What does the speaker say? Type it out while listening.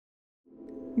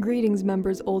Greetings,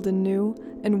 members old and new,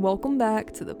 and welcome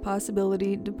back to the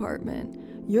Possibility Department,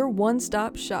 your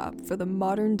one-stop shop for the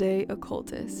modern-day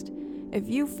occultist. If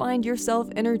you find yourself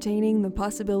entertaining the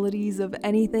possibilities of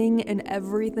anything and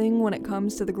everything when it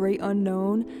comes to the great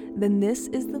unknown, then this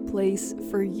is the place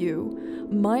for you.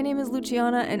 My name is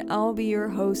Luciana, and I'll be your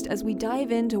host as we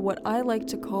dive into what I like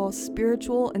to call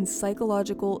spiritual and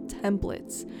psychological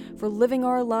templates for living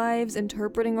our lives,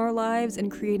 interpreting our lives,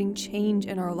 and creating change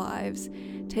in our lives.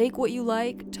 Take what you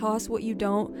like, toss what you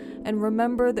don't, and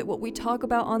remember that what we talk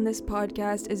about on this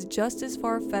podcast is just as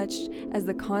far-fetched as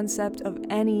the concept of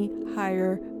any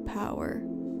higher power.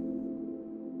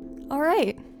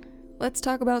 Alright, let's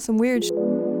talk about some weird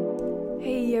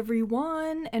Hey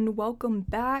everyone, and welcome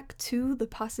back to the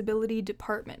Possibility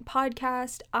Department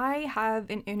podcast. I have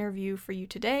an interview for you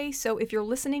today, so if you're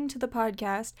listening to the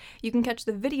podcast, you can catch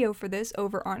the video for this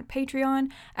over on Patreon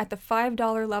at the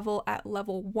 $5 level at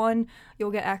level 1.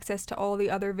 You'll get access to all the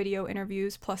other video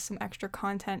interviews plus some extra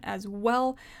content as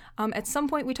well. At some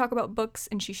point we talk about books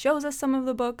and she shows us some of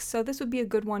the books, so this would be a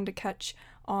good one to catch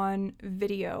on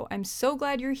video. I'm so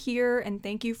glad you're here and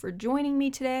thank you for joining me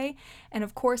today. And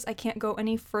of course, I can't go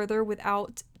any further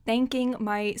without thanking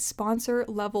my sponsor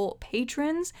level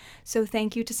patrons. So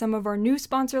thank you to some of our new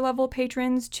sponsor level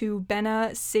patrons, to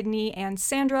Benna, Sydney, and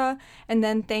Sandra. And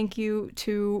then thank you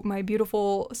to my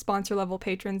beautiful sponsor level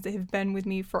patrons that have been with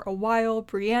me for a while: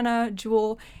 Brianna,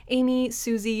 Jewel, Amy,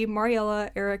 Susie,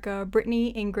 Mariella, Erica,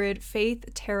 Brittany, Ingrid, Faith,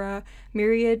 Tara,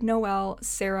 Myriad, Noelle,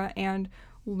 Sara, and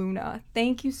Luna.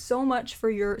 Thank you so much for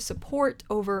your support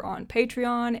over on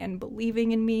Patreon and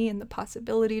believing in me and the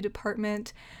Possibility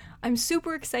Department. I'm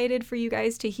super excited for you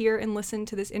guys to hear and listen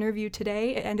to this interview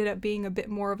today. It ended up being a bit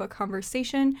more of a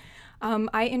conversation.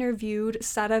 I interviewed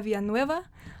Sara Villanueva,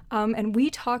 and we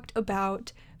talked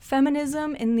about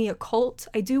feminism in the occult.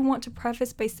 I do want to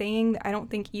preface by saying that I don't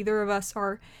think either of us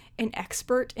are an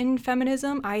expert in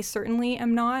feminism. I certainly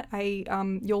am not.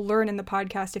 You'll learn in the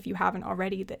podcast, if you haven't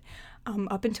already, that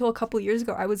up until a couple years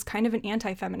ago, I was kind of an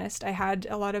anti-feminist. I had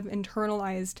a lot of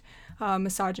internalized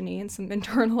misogyny and some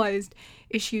internalized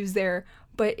issues there.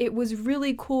 But it was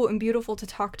really cool and beautiful to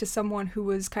talk to someone who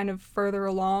was kind of further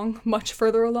along, much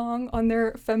further along on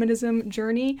their feminism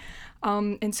journey.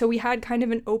 And so we had kind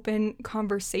of an open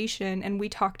conversation, and we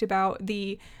talked about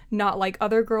the not like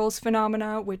other girls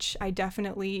phenomena, which I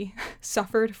definitely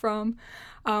suffered from.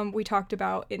 We talked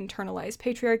about internalized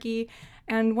patriarchy.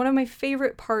 And one of my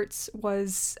favorite parts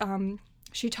was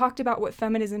she talked about what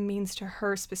feminism means to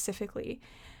her specifically,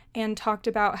 and talked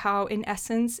about how, in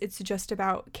essence, it's just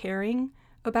about caring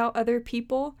about other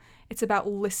people. It's about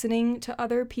listening to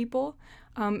other people.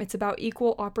 It's about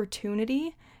equal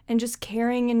opportunity and just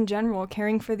caring in general,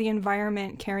 caring for the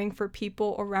environment, caring for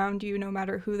people around you, no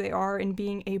matter who they are, and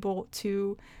being able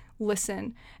to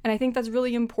listen. And I think that's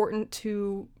really important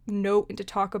to note and to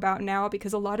talk about now,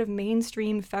 because a lot of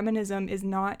mainstream feminism is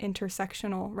not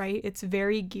intersectional, right? It's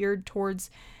very geared towards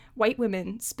white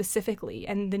women specifically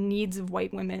and the needs of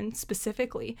white women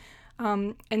specifically.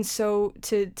 And so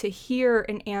to hear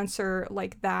an answer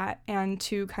like that and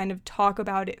to kind of talk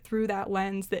about it through that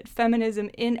lens, that feminism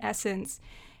in essence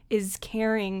is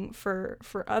caring for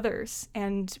others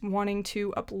and wanting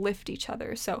to uplift each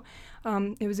other. So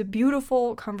it was a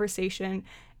beautiful conversation.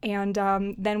 And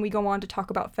then we go on to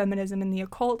talk about feminism in the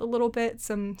occult a little bit,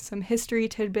 some history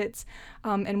tidbits,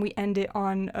 and we end it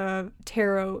on a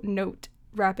tarot note,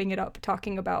 wrapping it up,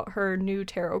 talking about her new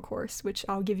tarot course, which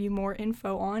I'll give you more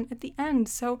info on at the end.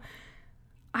 So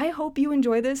I hope you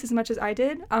enjoy this as much as I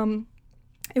did.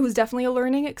 It was definitely a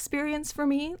learning experience for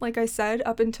me. Like I said,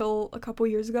 up until a couple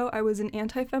years ago, I was an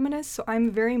anti-feminist, so I'm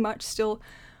very much still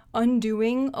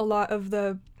undoing a lot of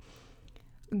the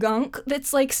gunk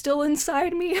that's like still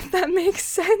inside me, if that makes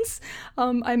sense.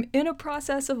 I'm in a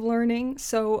process of learning,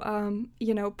 so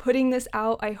putting this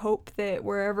out, I hope that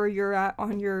wherever you're at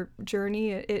on your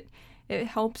journey, it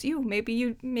helps you. Maybe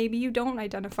you don't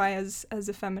identify as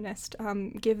a feminist.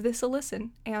 Give this a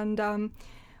listen and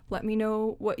let me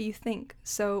know what you think.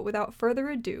 So without further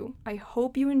ado, I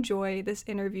hope you enjoy this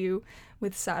interview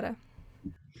with Sara.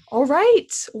 All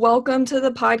right, welcome to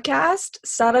the podcast,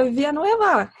 Sara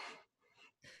Villanueva.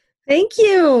 Thank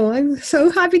you. I'm so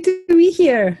happy to be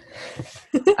here.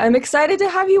 I'm excited to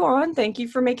have you on. Thank you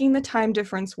for making the time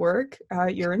difference work.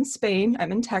 You're in Spain.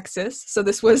 I'm in Texas. So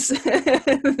this was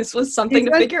something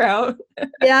to figure out.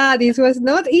 Yeah, this was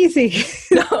not easy.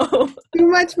 No. Too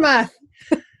much math.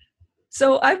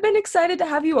 So I've been excited to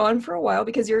have you on for a while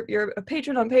because you're a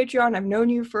patron on Patreon. I've known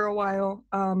you for a while,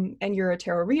 and you're a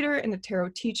tarot reader and a tarot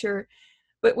teacher.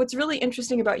 But what's really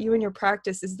interesting about you and your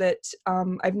practice is that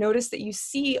I've noticed that you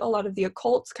see a lot of the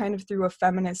occult kind of through a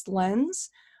feminist lens.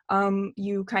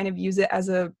 You kind of use it as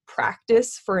a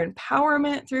practice for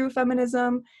empowerment through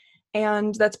feminism.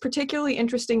 And that's particularly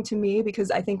interesting to me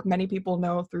because I think many people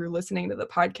know through listening to the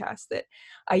podcast that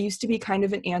I used to be kind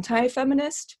of an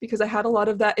anti-feminist because I had a lot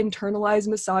of that internalized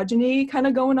misogyny kind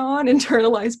of going on,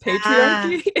 internalized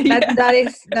patriarchy.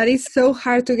 That is so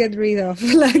hard to get rid of.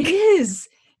 It is.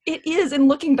 It is. And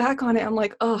looking back on it, I'm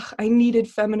like, ugh, I needed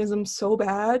feminism so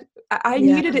bad. I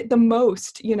needed it the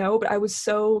most, but I was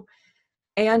so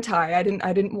anti. I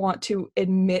didn't want to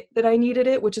admit that I needed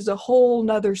it, which is a whole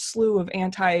nother slew of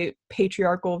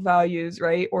anti-patriarchal values,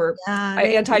 right? Or they're not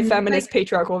anti-feminist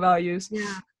patriarchal values.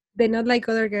 they're not like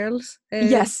other girls.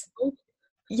 Yes.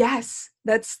 Yes.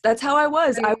 That's how I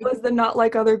was. I was the not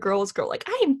like other girls girl. Like,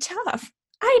 I am tough.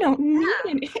 I don't need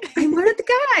it. I'm one of the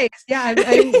guys. I'm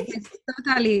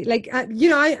totally like, I'm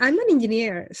an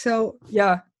engineer. So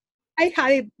yeah. I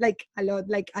had it like a lot.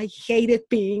 Like I hated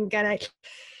pink and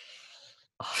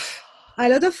a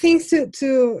lot of things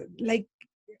to like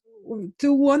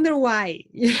to wonder why.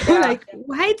 Like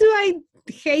why do I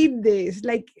hate this?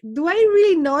 Like, do I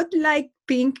really not like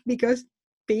pink because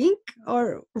pink,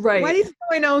 or what is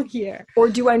going on here? Or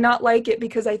do I not like it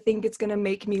because I think it's gonna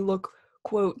make me look,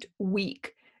 quote,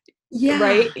 weak?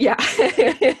 Right? Yeah.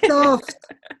 Soft,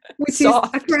 which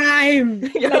soft. is a crime.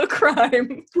 A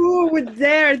crime. Who would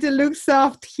dare to look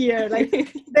soft here? Like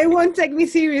they won't take me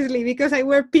seriously because I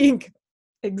wear pink.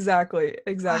 Exactly.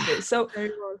 So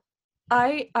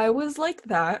I was like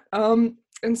that.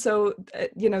 And so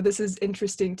this is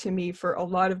interesting to me for a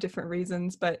lot of different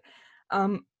reasons, but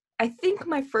I think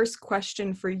my first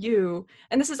question for you,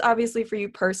 and this is obviously for you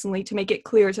personally, to make it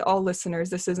clear to all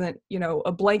listeners, this isn't,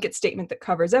 a blanket statement that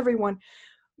covers everyone,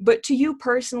 but to you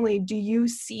personally, do you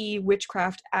see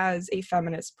witchcraft as a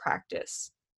feminist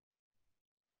practice?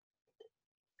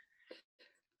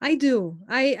 I do.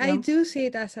 I do see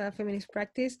it as a feminist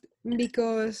practice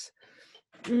because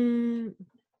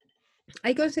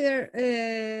I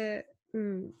consider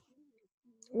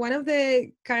one of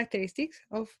the characteristics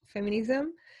of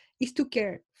feminism is to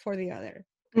care for the other.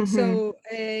 Mm-hmm. So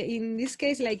in this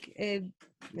case, like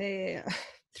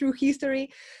through history,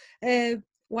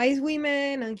 wise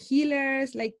women and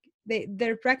healers, like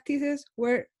their practices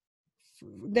were,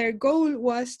 their goal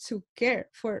was to care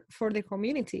for the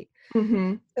community,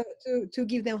 mm-hmm. to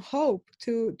give them hope,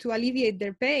 to alleviate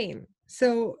their pain.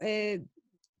 So to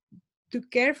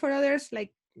care for others,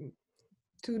 like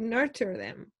to nurture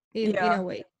them in a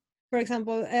way. For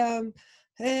example,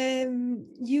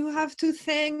 you have to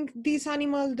thank this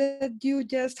animal that you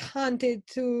just hunted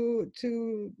to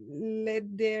let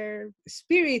their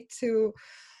spirit to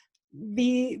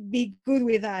be good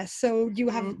with us, so you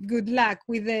have good luck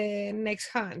with the next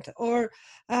hunt. Or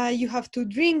you have to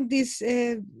drink this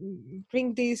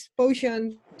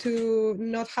potion to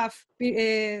not have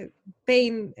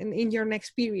pain in your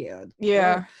next period.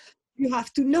 Or you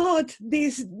have to knot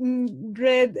this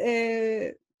red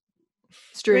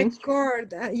string, red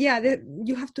cord.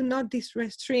 You have to knot this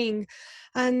red string,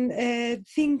 and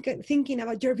thinking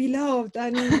about your beloved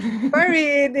and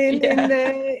buried in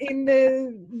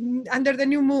the under the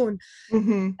new moon.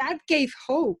 Mm-hmm. That gave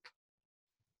hope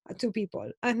to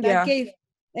people, and that gave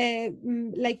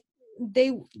like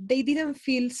they didn't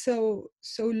feel so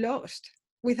lost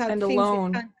without and things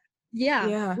alone.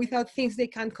 Without things they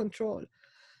can't control.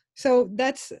 So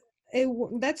that's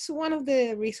one of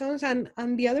the reasons, and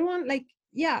the other one, like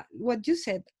what you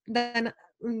said, then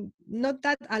not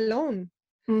that alone.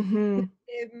 Mm-hmm.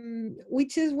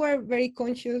 Witches were very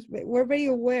conscious, we're very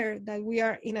aware that we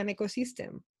are in an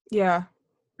ecosystem,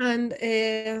 and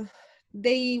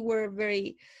they were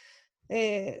very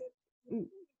they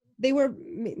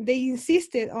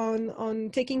insisted on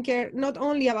taking care not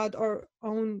only about our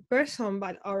own person,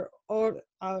 but our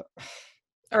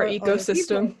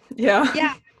ecosystem.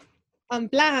 And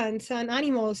plants and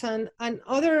animals and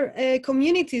other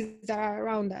communities that are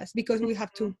around us, because we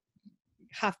have to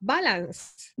have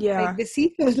balance. Like the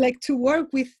seasons, like to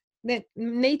work with the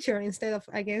nature instead of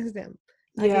against them.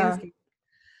 Against it.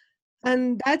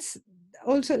 And that's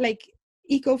also like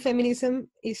ecofeminism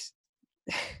is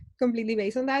completely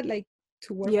based on that, like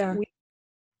to work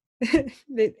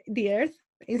with the earth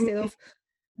instead of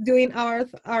doing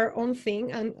our own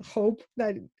thing and hope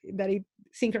that it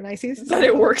synchronizes, that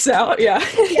it works out. That's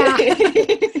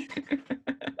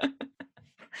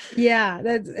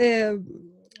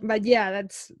but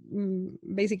that's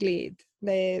basically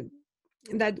it.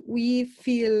 That we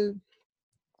feel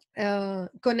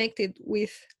connected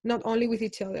with, not only with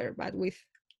each other, but with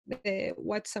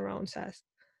what surrounds us.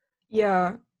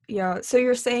 Yeah, yeah. So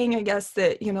you're saying, I guess,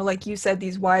 that, like you said,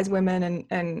 these wise women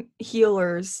and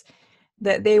healers,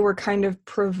 that they were kind of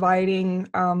providing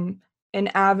an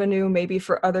avenue maybe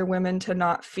for other women to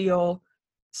not feel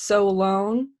so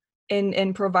alone,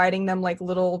 in providing them like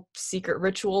little secret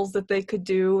rituals that they could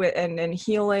do, and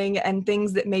healing and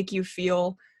things that make you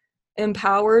feel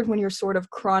empowered when you're sort of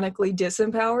chronically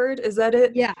disempowered. Is that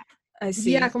it? Yeah, I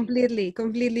yeah, see.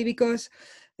 completely, because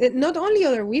not only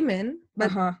other women, but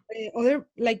Uh-huh. other,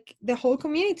 like the whole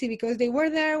community, because they were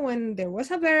there when there was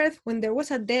a birth, when there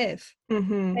was a death.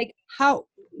 Mm-hmm. Like, how,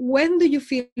 when do you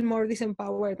feel more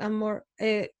disempowered and more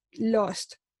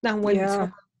lost than when Yeah.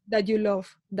 someone that you love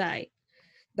dies?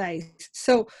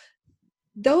 So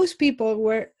those people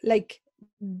were like,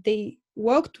 they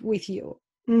walked with you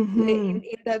Mm-hmm.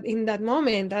 in that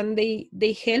moment, and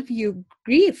they help you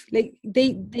grieve, like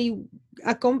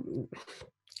accom-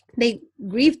 they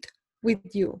grieved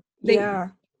with you. They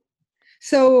Yeah.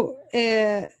 So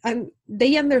and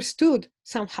they understood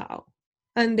somehow,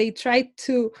 and they tried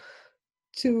to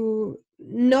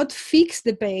not fix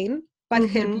the pain, but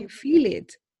help Mm-hmm. you feel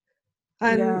it,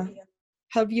 and Yeah.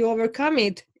 help you overcome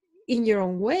it in your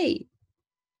own way.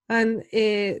 And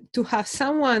to have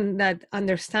someone that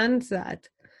understands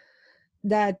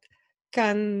that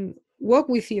can walk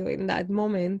with you in that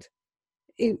moment,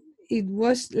 it it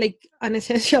was like an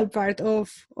essential part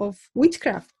of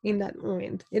witchcraft in that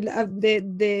moment.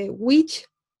 The witch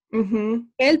Mm-hmm.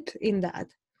 helped in that.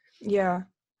 Yeah.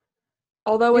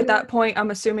 Although at And that point,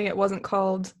 I'm assuming it wasn't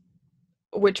called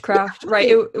witchcraft, right?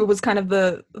 yeah, It was kind of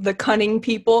the cunning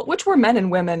people, which were men and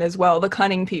women as well, the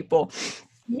cunning people.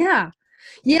 yeah,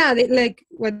 yeah. Like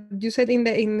what you said in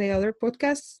the other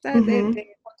podcasts, that Mm-hmm. the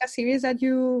podcast series that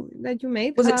you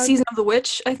made Was it about. Season of the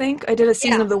Witch? I think I did a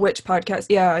Season Yeah, of the Witch podcast.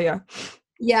 Yeah, yeah.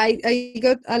 yeah. I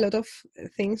got a lot of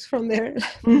things from there,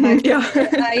 Mm-hmm. but Yeah.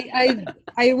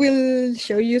 I will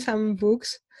show you some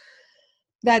books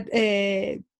that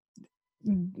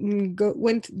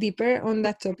went deeper on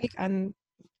that topic, and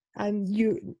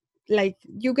you, like,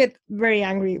 you get very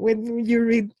angry when you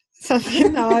read something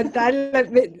about that.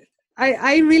 Like,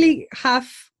 I really have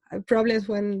problems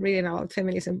when reading about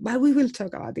feminism, but we will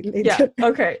talk about it Yeah. later.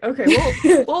 Okay. Okay.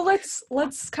 Well,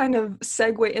 let's kind of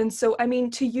segue in. So, I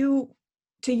mean, to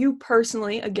you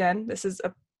personally, again, this is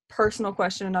a personal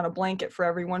question and not a blanket for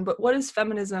everyone, but what does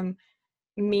feminism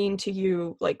mean to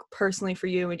you, like personally for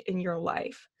you in your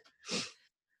life?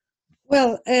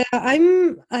 Well,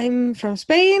 I'm from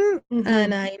Spain, and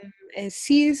Mm-hmm. I'm a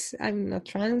cis. I'm not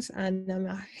trans, and I'm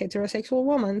a heterosexual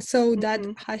woman. So that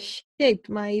Mm-hmm. has shaped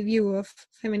my view of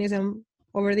feminism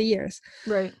over the years.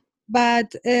 Right.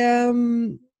 But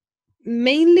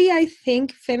mainly, I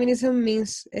think feminism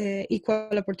means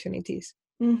equal opportunities.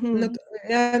 Mm-hmm. Not,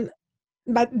 um,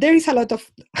 but there is a lot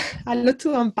to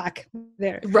unpack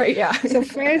there. Right. Yeah. So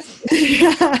first,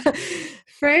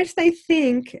 first, I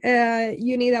think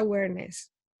you need awareness,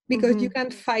 because Mm-hmm. you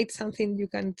can't fight something you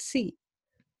can't see.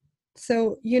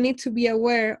 So you need to be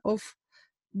aware of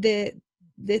the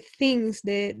things,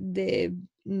 the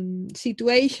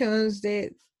situations,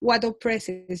 the what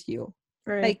oppresses you.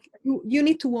 Right. Like, you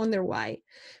need to wonder why,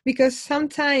 because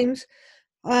sometimes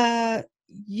uh,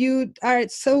 you are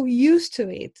so used to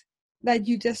it that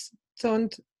you just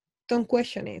don't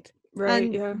question it, Right.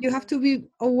 and Yeah. you have to be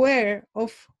aware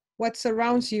of what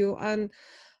surrounds you, and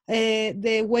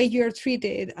the way you're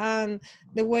treated, and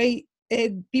the way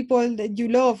people that you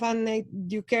love and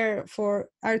you care for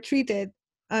are treated,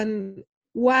 and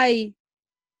why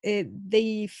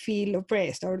they feel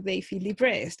oppressed, or they feel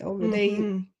depressed, or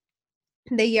Mm-hmm.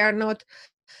 they are not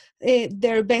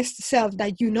their best self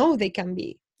that they can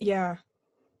be. Yeah.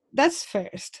 That's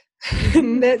first.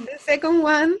 Mm-hmm. The second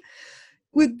one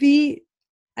would be,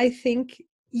 I think,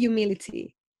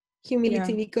 humility. Yeah.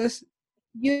 Humility, because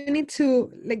you need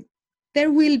to, like,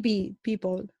 there will be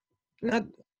people,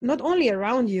 not only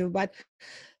around you, but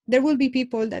there will be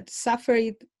people that suffer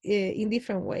it in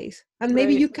different ways, and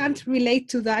maybe Right. you can't relate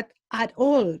to that at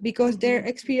all, because their Mm-hmm.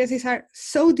 experiences are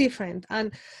so different,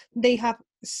 and they have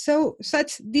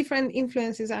such different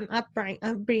influences and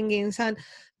upbringings, and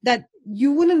that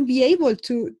you wouldn't be able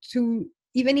to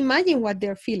even imagine what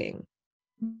they're feeling.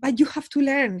 But you have to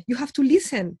learn, you have to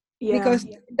listen, Yeah. because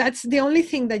that's the only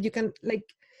thing that you can, like,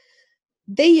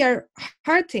 they are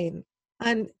hurting,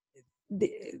 and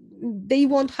they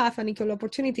won't have an equal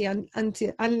opportunity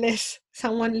unless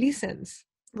someone listens.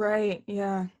 Right.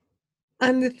 Yeah.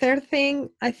 And the third thing,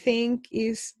 I think,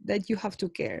 is that you have to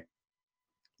care.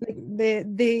 Like,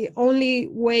 the only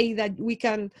way that we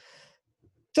can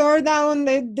tear down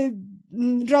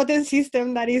rotten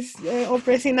system that is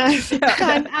oppressing us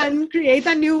and create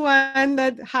a new one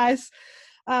that has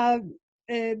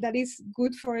that is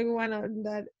good for everyone,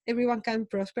 that everyone can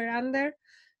prosper under,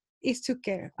 is to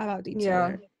care about each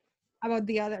other, about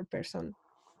the other person.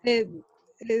 uh,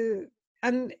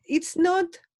 and it's not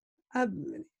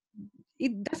um,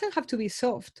 it doesn't have to be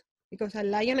soft, because a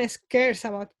lioness cares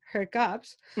about her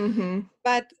cubs,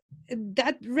 but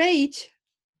that rage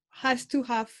has to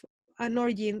have an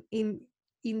origin in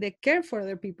the care for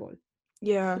other people.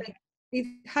 Like, it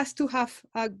has to have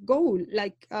a goal,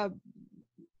 like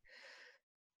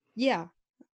yeah,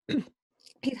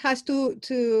 it has to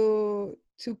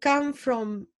come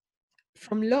from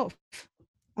love,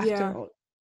 after all.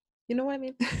 You know what I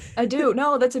mean? I do.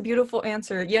 No, that's a beautiful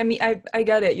answer. Yeah, I mean, I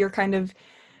get it. You're kind of,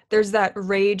 there's that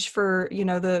rage for, you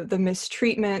know, the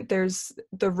mistreatment. There's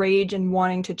the rage and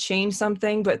wanting to change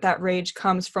something, but that rage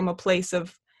comes from a place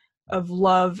of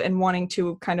love and wanting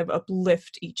to kind of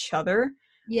uplift each other.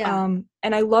 Yeah.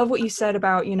 And I love what you said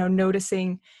about, you know,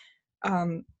 noticing,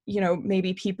 you know,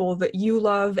 maybe people that you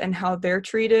love and how they're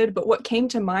treated. But what came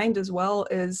to mind as well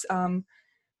is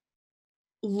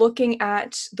looking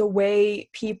at the way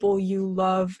people you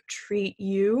love treat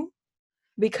you,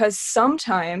 because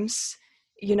sometimes,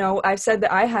 you know, I've said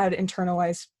that I had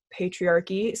internalized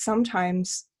patriarchy.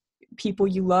 Sometimes people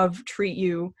you love treat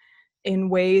you in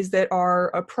ways that are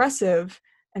oppressive,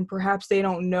 and perhaps they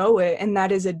don't know it, and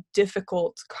that is a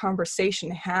difficult conversation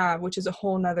to have, which is a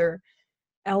whole nother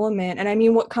element. And I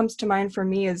mean, what comes to mind for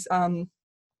me is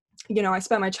you know, I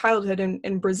spent my childhood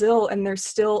in Brazil, and there's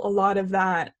still a lot of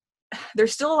that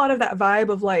vibe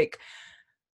of like,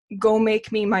 go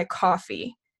make me my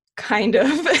coffee, kind of.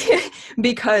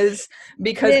 because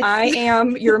Yes. I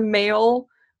am your male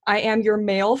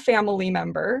family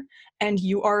member, and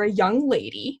you are a young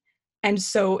lady, and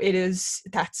so it is,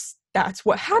 that's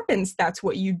what happens, that's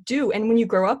what you do. And when you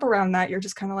grow up around that, you're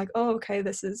just kind of like, oh, okay,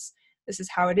 this is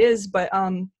how it is. But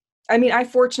I mean, I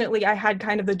had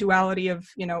kind of the duality of,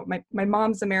 you know, my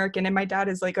mom's American and my dad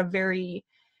is like a very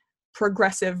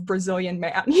progressive Brazilian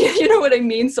man. You know what I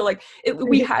mean? So like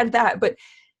we had that, but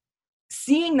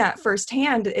seeing that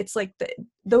firsthand, it's like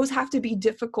those have to be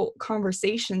difficult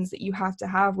conversations that you have to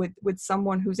have with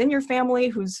someone who's in your family,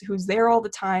 who's there all the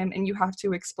time, and you have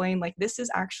to explain like, this is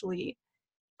actually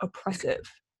oppressive,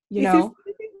 you This is know?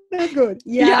 not good.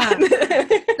 Yeah.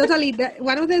 Totally.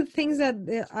 One of the things that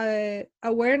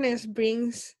awareness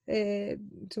brings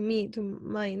to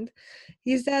mind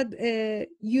is that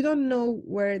you don't know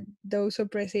where those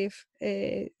oppressive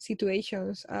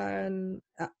situations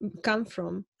come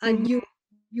from, and Mhm.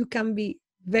 you can be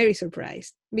very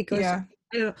surprised, because Yeah.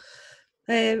 I don't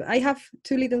know. I have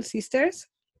two little sisters.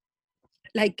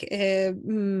 Like,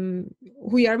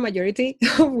 we are majority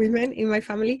of women in my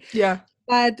family, Yeah.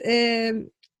 but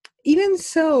even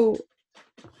so,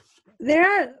 there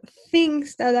are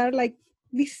things that are like,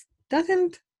 this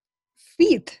doesn't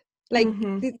fit, like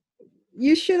Mhm.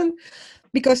 you shouldn't,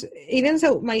 because even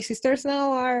so, my sisters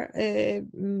now are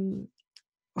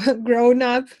grown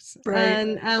ups,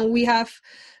 Right. and we have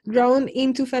grown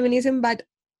into feminism, but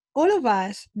all of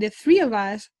us, the three of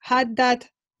us, had that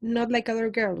not like other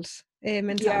girls Yeah.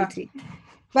 mentality.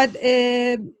 But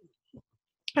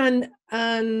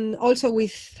and also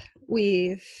with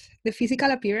the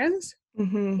physical appearance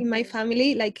Mhm. in my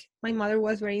family, like my mother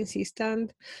was very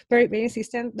insistent, very very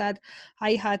insistent, that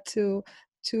I had to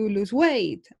lose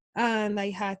weight, and I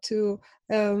had to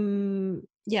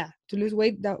yeah, to lose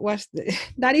weight. That was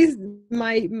that is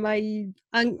my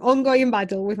ongoing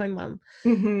battle with my mom.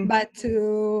 Mhm. But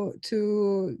to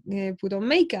put on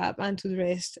makeup and to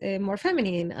dress more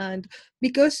feminine, and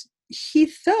because he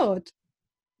thought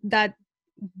that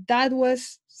that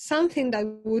was something that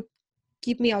would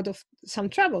keep me out of some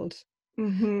troubles,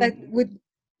 that Mhm.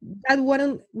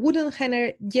 wouldn't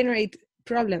generate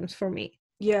problems for me.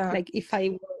 Yeah. Like, if I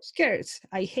wore skirts,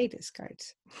 I hate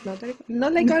skirts, not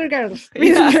like other girls,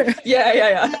 Yeah. remember. Yeah. Yeah.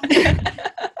 Yeah.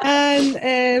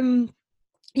 And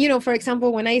you know, for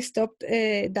example, when I stopped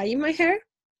dyeing my hair,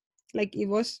 like it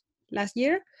was last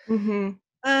year, Mhm.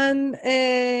 and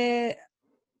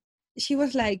she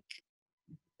was like,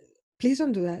 please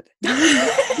don't do that.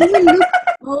 You will look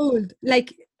old. Like,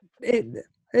 uh,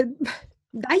 uh,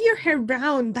 dye your hair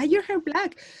brown, dye your hair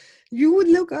black. You would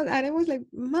look old. And I was like,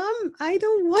 Mom, I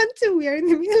don't want to. We are in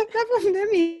the middle of the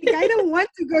pandemic. I don't want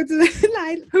to go to the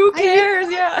line. Who I really, cares?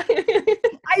 Yeah.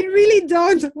 I really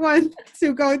don't want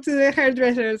to go to the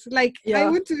hairdressers. Like, I Yeah.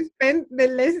 want to spend the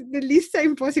least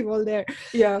time possible there.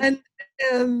 Yeah. And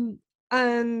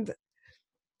and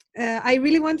I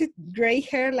really wanted gray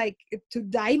hair, like to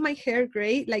dye my hair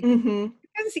gray. Like, Mhm. you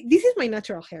can see, this is my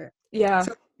natural hair. Yeah.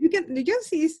 So you can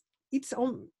see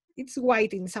it's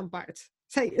white in some parts.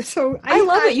 So I I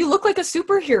love had it. You look like a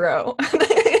superhero.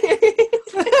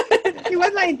 it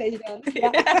was my intention.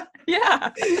 Yeah. Yeah. Yeah.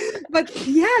 But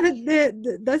yeah,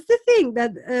 that's the thing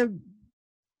that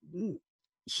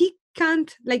she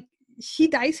can't like she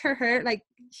dyes her hair like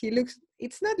she looks.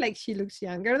 It's not like she looks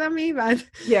younger than me, but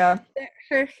Yeah.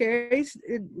 her hair is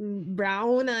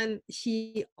brown, and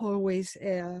she always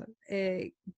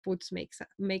puts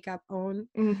makeup on.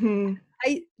 Mm-hmm.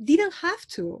 I didn't have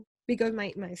to because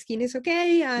my skin is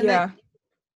okay, and Yeah.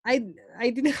 I I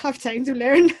didn't have time to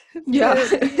learn Yeah.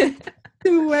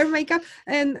 to wear makeup,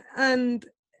 and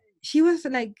she was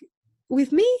like,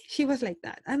 with me she was like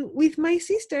that, and with my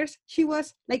sisters she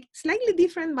was like slightly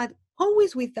different, but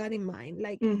always with that in mind,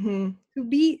 like Mm-hmm. to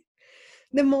be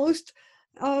the most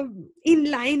in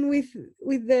line with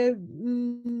the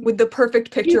With the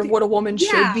perfect picture of beauty. what a woman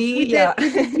should Yeah, be. Yeah.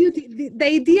 with the beauty, the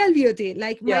ideal beauty.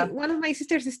 Like my Yeah. one of my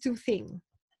sisters is too thin.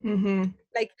 Mm-hmm.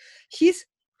 Like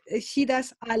she does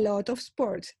a lot of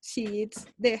sports. She's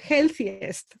the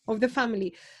healthiest of the family,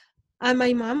 and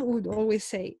my mom would always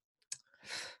say,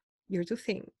 "You're too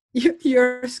thin.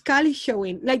 Your skull is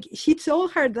showing." Like she told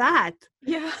her that,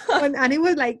 Yeah. and it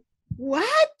was like,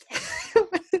 what?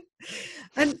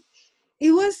 And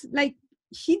it was like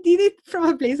she did it from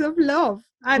a place of love,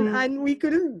 Mm. and we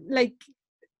couldn't like.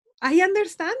 I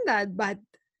understand that, but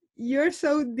you're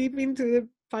so deep into the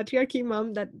patriarchy,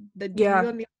 mom, that you Yeah.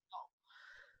 don't need.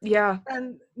 Yeah.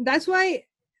 And that's why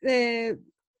the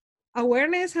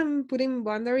awareness and putting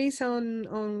boundaries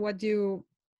on what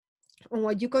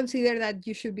you consider that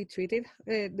you should be treated,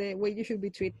 the way you should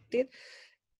be treated,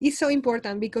 is so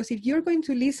important, because if you're going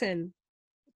to listen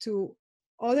to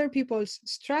other people's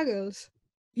struggles,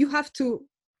 you have to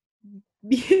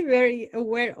be very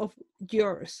aware of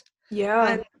yours,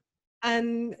 Yeah.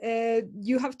 and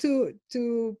you have to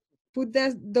put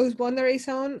those boundaries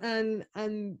on,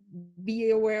 and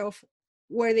be aware of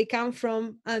where they come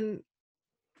from, and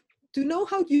to know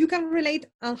how you can relate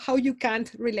and how you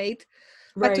can't relate,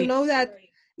 but to Right. know that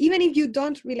even if you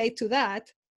don't relate to that,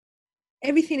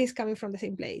 everything is coming from the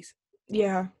same place.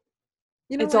 Yeah.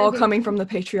 You know It's what I all mean? coming from the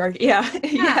patriarchy. Yeah.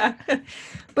 Yeah, Yeah.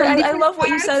 But from I different love what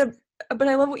you parts. said. But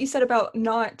I love what you said about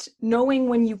not knowing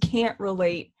when you can't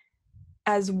relate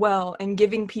as well, and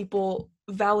giving people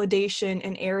validation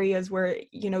in areas where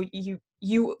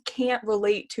you can't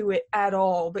relate to it at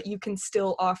all, but you can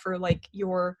still offer like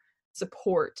your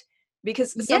support,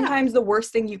 because Yeah, sometimes the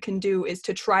worst thing you can do is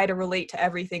to try to relate to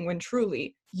everything when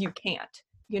truly you can't,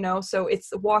 so it's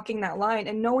walking that line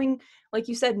and knowing, like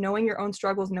you said, knowing your own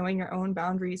struggles, knowing your own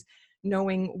boundaries,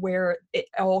 knowing where it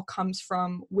all comes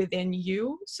from within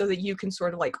you, so that you can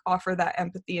sort of like offer that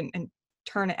empathy and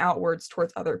turn it outwards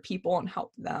towards other people and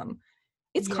help them.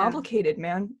 It's yeah. complicated,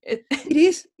 man. It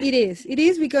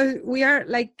is because we are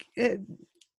like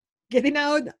getting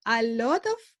out a lot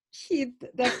of shit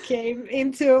that came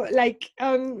into like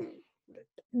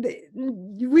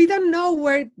we don't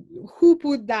know who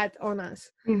put that on us,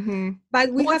 Mm-hmm.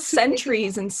 but we Well, have it's to take it.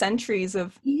 centuries and centuries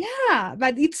of. Yeah,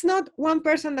 but it's not one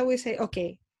person that we say,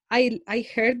 okay, I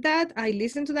heard that, I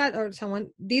listened to that, or someone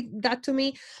did that to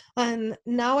me, and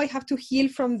now I have to heal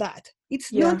from that.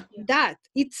 It's Yeah. not that.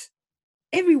 It's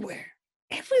everywhere,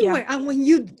 Yeah. everywhere. And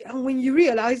when you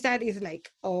realize that, it's like,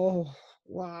 oh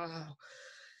wow.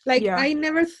 Like Yeah. I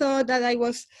never thought that I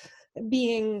was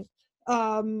being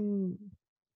um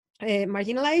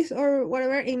marginalized or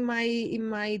whatever in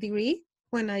my degree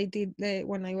when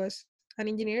I was an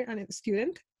engineer and a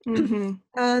student. Mm-hmm.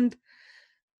 And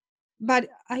but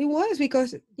I was,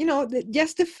 because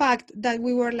just the fact that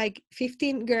we were like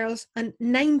 15 girls and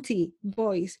 90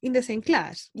 boys in the same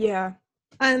class, Yeah.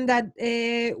 and that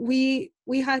we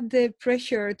had the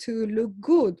pressure to look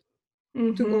good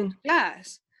to go Mm-hmm. to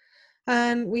class,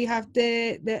 and we have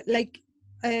the like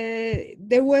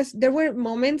there were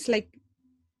moments, like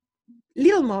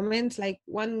little moments, like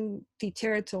one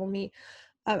teacher told me,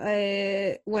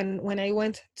 when I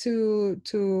went to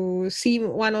see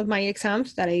one of my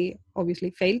exams that I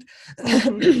obviously failed.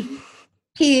 Mm-hmm.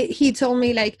 He told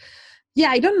me like, yeah,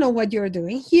 I don't know what you're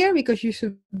doing here, because you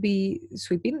should be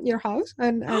sweeping your house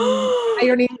and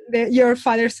ironing your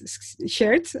father's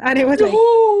shirts. And I was like,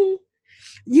 No.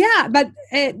 yeah, but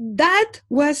that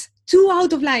was too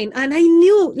out of line, and I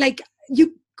knew like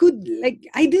you could, like,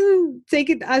 I didn't take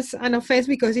it as an offense,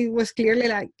 because it was clearly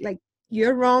like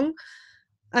you're wrong,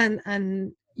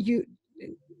 and you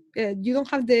don't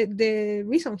have the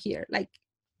reason here, like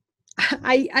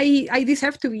I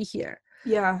deserve to be here.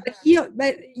 Yeah.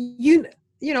 But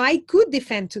I could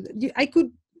defend I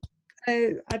could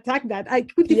attack that, I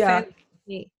could Yeah. defend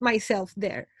myself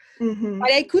there. Mm-hmm.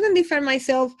 But I couldn't defend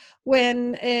myself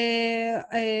when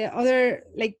other,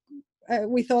 like,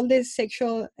 with all this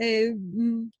sexual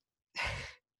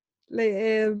like,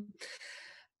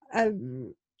 I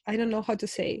don't know how to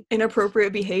say,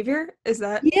 Inappropriate behavior, is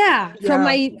that? yeah,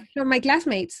 Yeah. from my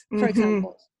classmates, for Mm-hmm.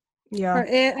 example. Yeah.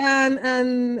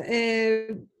 And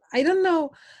I don't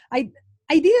know, I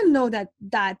I didn't know that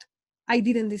I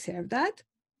didn't deserve that.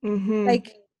 Mm-hmm.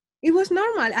 Like, it was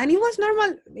normal, and it was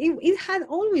normal. It had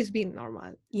always been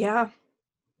normal. Yeah.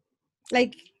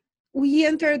 Like, we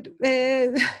entered,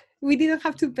 we didn't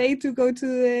have to pay to go to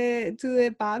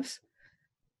the pubs,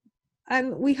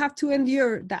 and we have to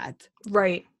endure that.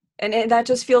 Right. And that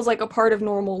just feels like a part of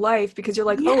normal life because you're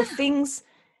like, oh, Yeah,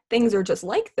 things are just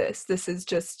like this. This is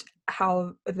just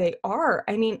how they are.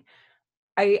 I mean,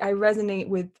 I resonate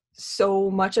with so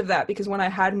much of that because when I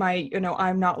had my,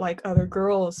 I'm not like other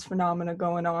girls phenomena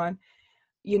going on,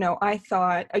 I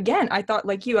thought, again, I thought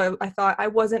like you, I thought I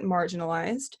wasn't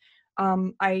marginalized.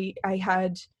 I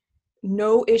had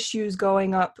no issues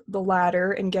going up the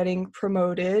ladder and getting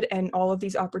promoted and all of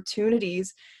these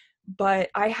opportunities, but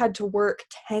I had to work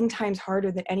 10 times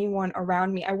harder than anyone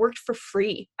around me. I worked for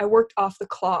free. I worked off the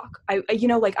clock.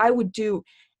 Like I would do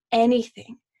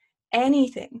anything,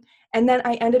 anything. And then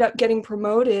I ended up getting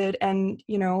promoted and,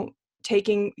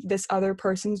 taking this other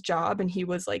person's job, and he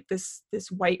was like this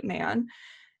white man.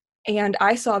 And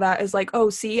I saw that as like, oh,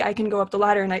 see, I can go up the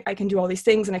ladder and I can do all these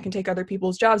things and I can take other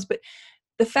people's jobs. But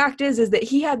the fact is that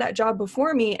he had that job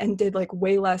before me and did like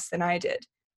way less than I did.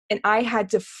 And I had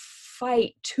to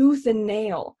fight tooth and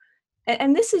nail.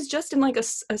 And this is just in like a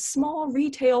small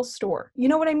retail store. You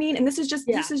know what I mean? And this is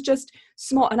yeah, just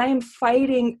small. And I am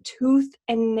fighting tooth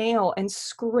and nail and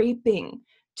scraping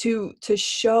to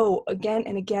show again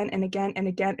and again and again and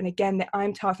again and again that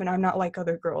I'm tough and I'm not like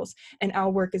other girls and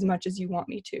I'll work as much as you want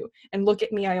me to. And look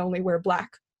at me, I only wear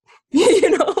black.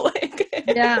 Like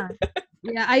yeah,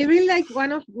 yeah. I really like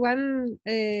one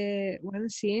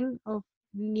scene of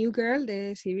New Girl,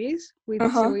 the series with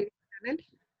uh-huh. Zoe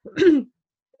Chanel,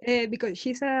 because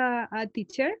she's a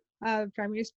teacher, a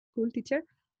primary school teacher,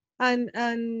 and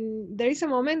there is a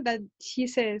moment that she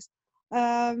says,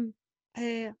 I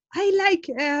like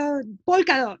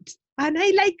polka dots, and I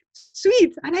like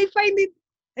sweets, and I find it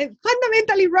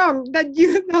fundamentally wrong that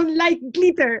you don't like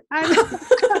glitter, and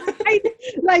I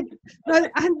like, and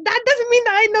that doesn't mean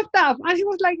that I'm not tough. And he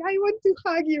was like, I want to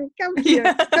hug you, come here,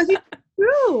 Yeah. because it's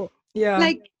true. Yeah.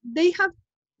 Like, they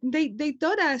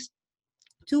taught us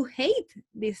to hate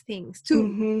these things,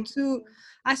 Mm-hmm. to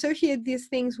associate these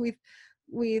things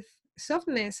with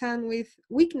softness and with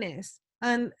weakness,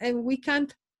 and we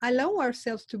can't allow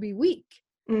ourselves to be weak.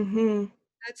 Mm-hmm.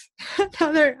 That's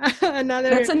another That's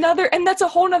another another, and that's a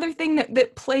whole nother thing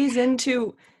that plays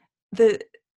into the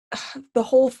the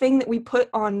whole thing that we put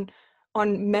on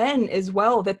men as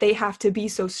well, that they have to be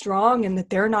so strong and that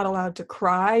they're not allowed to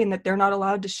cry and that they're not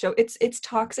allowed to show. It's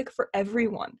toxic for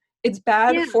everyone. It's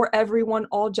bad Yeah, for everyone,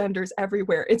 all genders,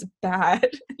 everywhere. It's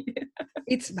bad.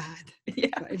 it's bad. Yeah,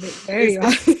 Very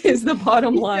bad. is the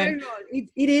bottom It's line. terrible.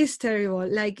 It is terrible.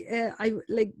 Like, I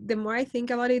like, the more I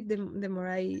think about it, the more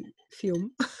I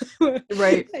fume.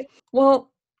 Right. Like,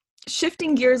 Well,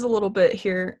 shifting gears a little bit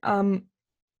here,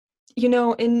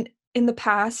 in the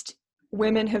past,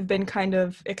 women have been kind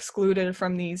of excluded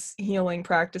from these healing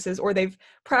practices, or they've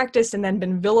practiced and then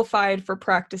been vilified for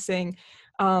practicing.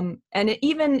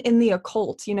 Even in the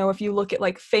occult, if you look at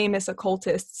like famous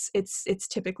occultists, it's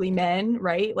typically men,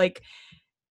 right? Like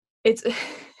it's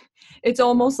it's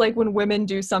almost like when women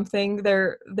do something,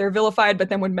 they're vilified, but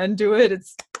then when men do it,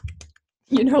 it's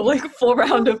like full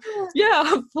round of, oh,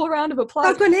 yeah, full round of how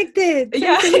applause. connected.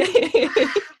 Yeah.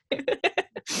 Feminist.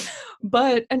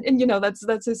 But and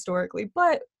that's historically,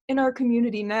 but in our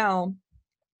community now,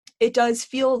 it does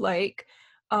feel like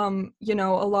a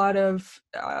lot of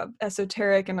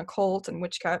esoteric and occult and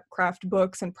witchcraft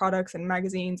books and products and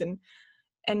magazines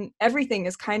and everything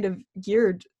is kind of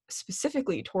geared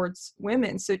specifically towards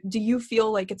women. So do you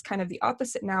feel like it's kind of the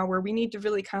opposite now, where we need to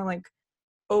really kind of like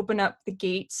open up the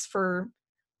gates for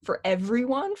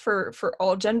everyone, for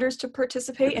all genders to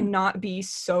participate and not be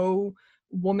so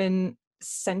woman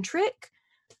centric?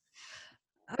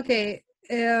 Okay.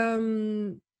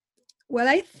 Well,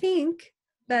 I think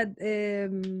that,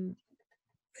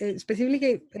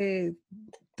 specifically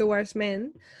towards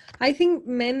men, I think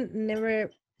men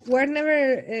were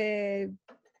never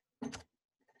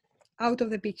out of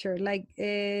the picture. Like,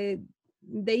 they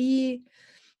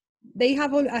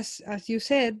have all, as you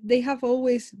said, they have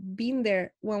always been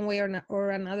there one way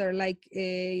or another. Like,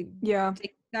 Yeah.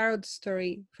 take Tarot's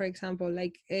story, for example.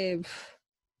 Like,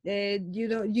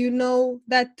 You know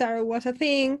that tarot was a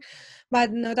thing,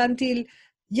 but not until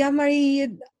Jean-Marie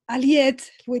Aliette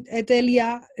with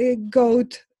Etelia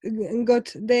got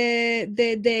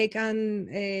the deck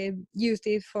and used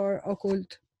it for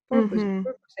occult purposes.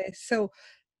 So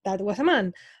that was a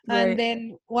man. And Right.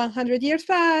 then 100 years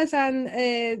passed,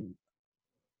 and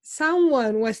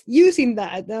someone was using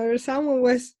that, or someone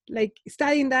was like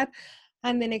studying that,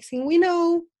 and the next thing we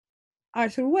know,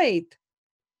 Arthur Waite,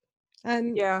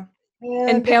 and Yeah.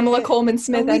 And Pamela the Coleman and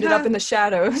Smith we ended up have, in the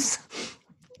shadows.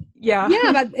 Yeah.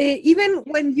 yeah, but even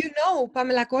when you know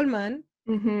Pamela Coleman,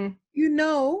 Mm-hmm. you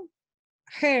know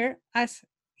her as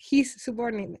his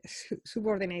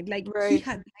subordinate. Like he Right.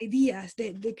 had ideas,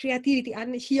 the creativity,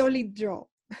 and she only drew.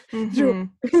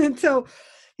 Mm-hmm. So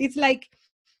it's like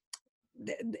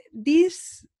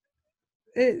this.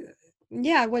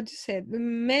 Yeah, what you said.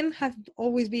 Men have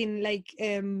always been like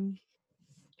mm,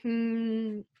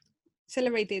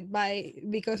 celebrated by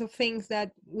because of things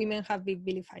that women have been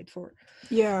vilified for.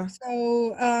 Yeah.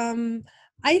 So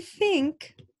I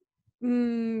think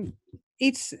mm,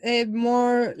 it's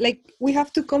more like we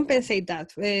have to compensate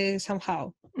that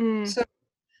somehow. Mm. So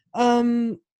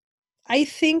um, I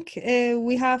think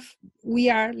we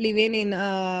are living in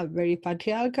a very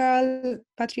patriarchal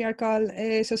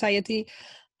society,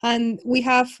 and we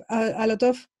have a lot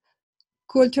of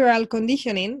cultural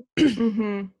conditioning,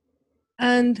 Mm-hmm.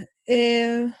 and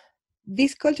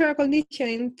this cultural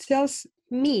conditioning tells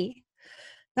me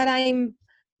that I'm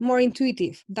more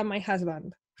intuitive than my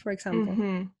husband, for example,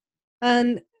 Mm-hmm.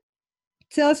 and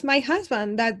tells my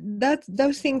husband that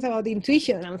those things about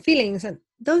intuition and feelings, and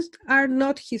those are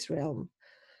not his realm.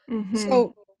 Mm-hmm.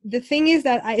 So the thing is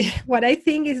that I what I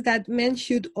think is that men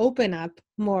should open up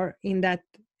more in that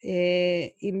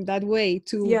way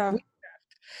to Yeah.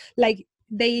 like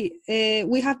they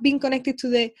we have been connected to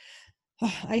the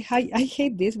I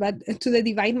hate this, but to the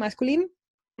divine masculine,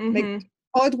 like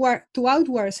Mm-hmm.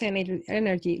 outwards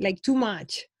energy, like too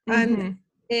much, and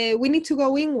Mm-hmm. we need to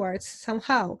go inwards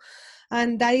somehow,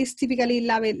 and that is typically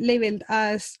labeled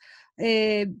as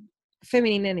uh,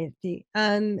 feminine energy,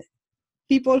 and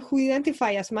people who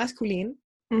identify as masculine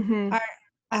Mm-hmm.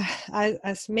 are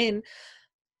as men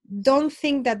don't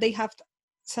think that they have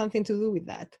something to do with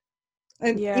that.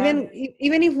 And Yeah.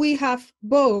 even if we have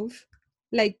both,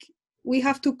 like we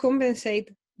have to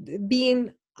compensate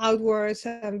being outwards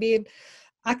and being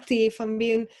active and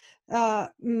being uh,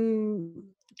 mm,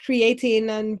 creating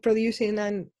and producing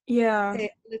and Yeah.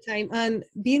 all the time, and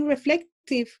being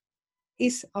reflective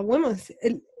is a woman's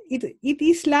it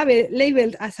is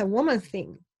labeled as a woman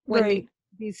thing when it Right.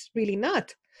 is really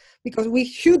not, because we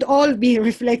should all be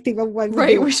reflective of what we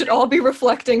Right. do. We should all be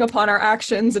reflecting upon our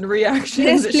actions and reactions.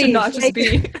 Yes, It should please. not just Like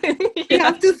be. we Yeah.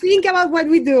 have to think about what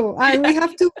we do, and we Yeah.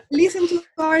 have to listen to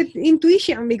our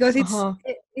intuition, because Uh-huh.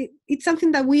 it's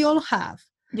something that we all have.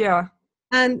 Yeah.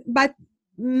 And but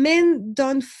men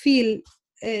don't feel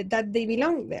that they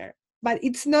belong there, but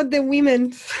it's not the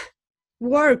women's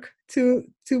work to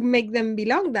make them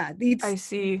belong. That I it's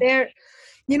see. their,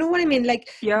 you know what I mean, like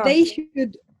Yeah. they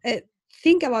should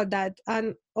think about that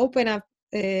and open up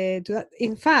to that.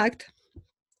 In fact,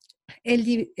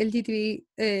 LGBT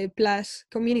plus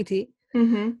community,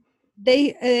 Mm-hmm.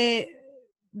 they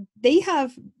they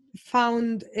have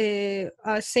found a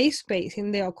safe space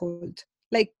in the occult.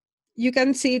 Like you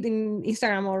can see it in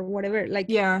Instagram or whatever. Like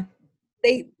Yeah.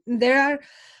 there are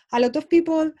a lot of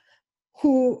people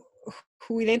who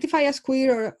who identify as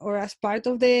queer or as part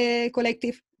of the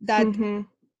collective that Mm-hmm.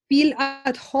 feel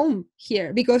at home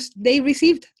here because they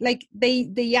received, like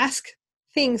they ask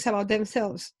things about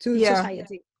themselves to Yeah.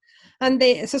 society, and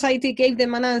the society gave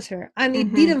them an answer and it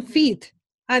Mm-hmm. didn't fit,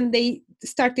 and they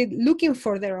started looking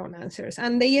for their own answers,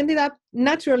 and they ended up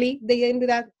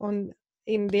on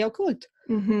in the occult.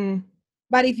 Mm-hmm.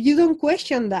 But if you don't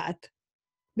question that,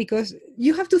 because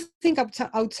you have to think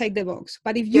outside the box,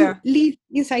 but if you Yeah. live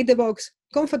inside the box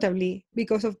comfortably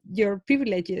because of your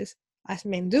privileges, as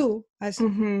men do, as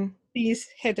Mm-hmm. these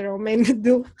hetero men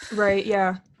do, Right.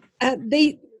 Yeah.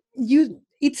 they you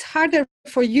it's harder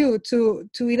for you to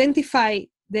identify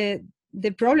the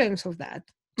problems of that,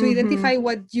 to Mm-hmm. identify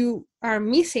what you are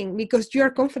missing because you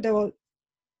are comfortable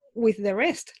with the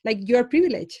rest, like you are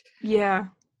privileged. Yeah.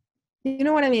 You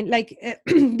know what I mean? Like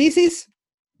this is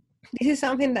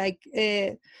something like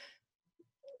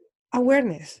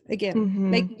awareness again.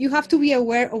 Mm-hmm. Like you have to be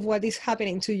aware of what is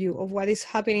happening to you, of what is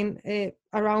happening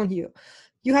around you.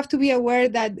 You have to be aware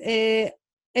that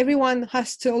everyone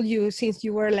has told you since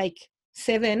you were like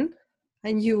 7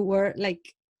 and you were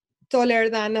like taller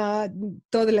than a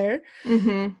toddler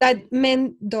Mm-hmm. that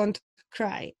men don't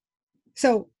cry.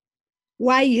 So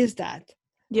why is that?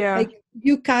 Yeah. Like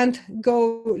you can't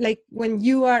go, like when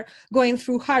you are going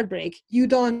through heartbreak, you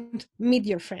don't meet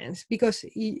your friends because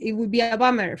it would be a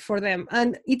bummer for them,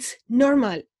 and it's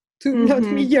normal to not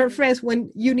meet your friends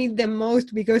when you need them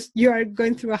most because you are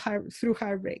going through through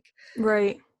heartbreak.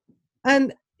 Right.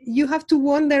 And you have to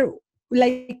wonder,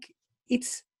 like,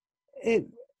 it's uh,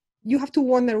 you have to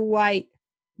wonder why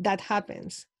that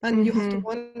happens, and you have to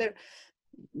wonder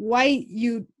why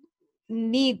you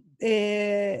need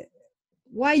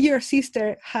why your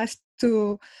sister has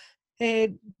to uh,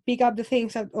 pick up the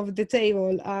things out of the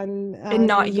table And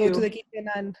not and go to you. the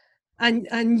kitchen,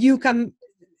 and you can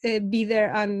be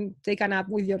there and take a nap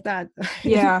with your dad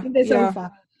Yeah. in the Yeah.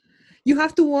 sofa. You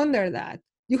have to wonder that.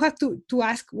 You have to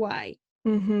ask why.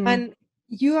 And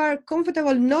you are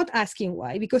comfortable not asking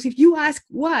why, because if you ask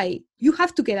why, you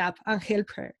have to get up and help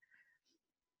her.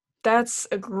 That's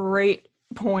a great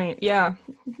point. Yeah.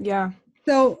 Yeah.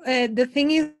 So the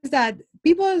thing is that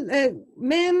people,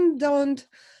 men don't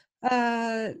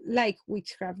like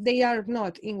witchcraft. They are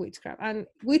not in witchcraft, and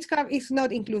witchcraft is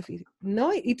not inclusive.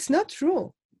 No, it's not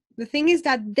true. The thing is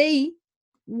that they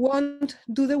won't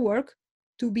do the work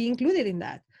to be included in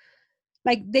that.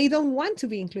 Like they don't want to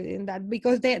be included in that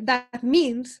because that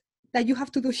means that you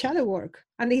have to do shadow work,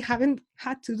 and they haven't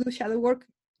had to do shadow work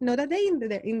not a day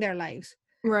in their lives.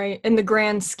 Right. In the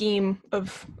grand scheme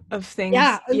of Yeah, things.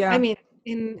 I Yeah. mean,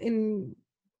 in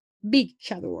big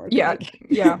shadow work, Yeah. like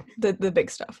Yeah. The big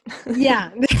stuff. yeah,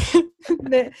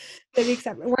 the big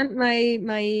stuff. One,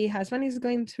 my husband is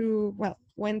going through, well,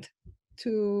 went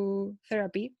to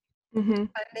therapy,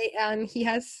 and he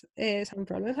has some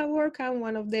problems at work, and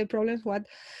one of the problems was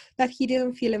that he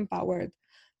didn't feel empowered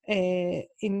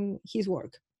in his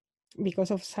work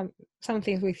because of some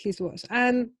things with his boss.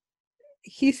 And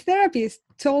his therapist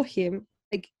told him,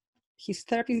 like, his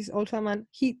therapist is also a man,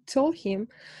 he told him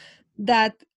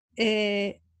that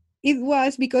it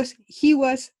was because he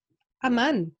was a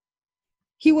man.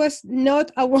 He was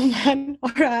not a woman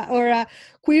or a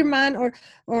queer man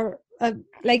or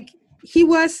like, he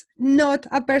was not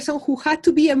a person who had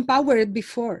to be empowered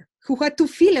before, who had to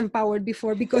feel empowered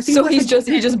before, because it So was a he's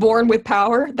given. just born with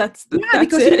power. Yeah, That's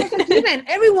because it it. was a given.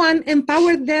 Everyone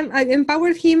empowered them,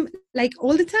 empowered him, like,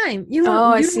 all the time.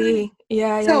 Oh, I You know. see.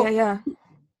 Yeah, yeah, So yeah,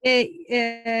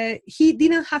 yeah. he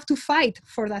didn't have to fight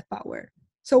for that power.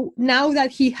 So now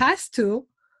that he has to,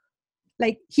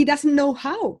 like, he doesn't know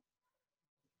how.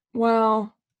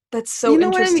 Wow. That's You so know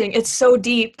what I mean? interesting. It's so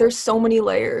deep. There's so many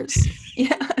layers.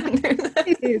 Yeah.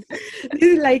 It is. This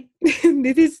is like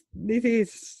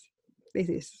this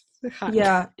is hard.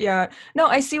 Yeah, yeah. No,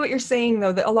 I see what you're saying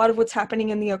though, that a lot of what's happening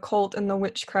in the occult and the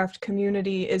witchcraft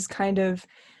community is kind of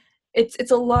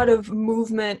it's a lot of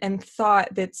movement and thought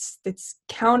that's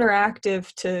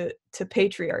counteractive to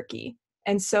patriarchy.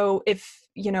 And so if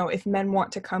men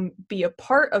want to come be a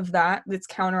part of that that's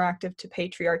counteractive to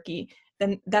patriarchy,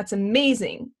 then that's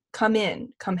amazing. Come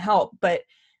in, come help, but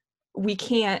we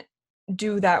can't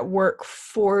do that work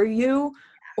for you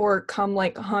or come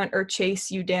like hunt or chase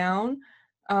you down.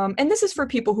 And this is for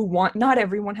people who want, not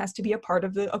everyone has to be a part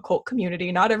of the occult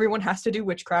community. Not everyone has to do Of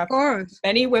witchcraft. course.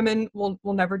 Many women will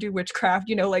never do witchcraft,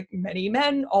 like many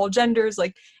men, all genders.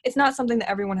 Like it's not something that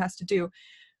everyone has to do.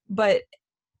 But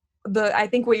I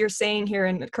think what you're saying here,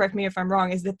 and correct me if I'm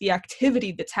wrong, is that the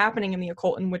activity that's happening in the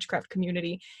occult and witchcraft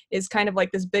community is kind of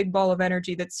like this big ball of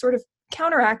energy that's sort of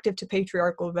counteractive to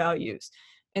patriarchal values.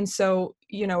 And so,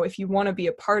 if you want to be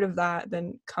a part of that,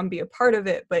 then come be a part of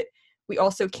it. But we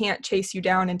also can't chase you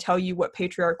down and tell you what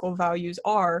patriarchal values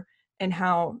are and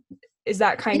how. Is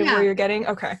that kind of where Yeah. you're getting?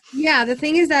 Okay. Yeah, the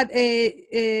thing is that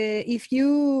if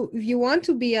you want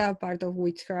to be a part of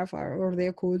witchcraft or the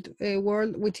occult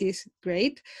world, which is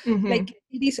great, Mm-hmm. like,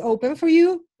 it is open for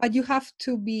you, but you have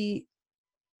to be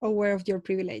aware of your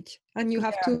privilege, and Yeah.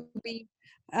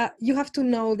 you have to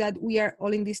know that we are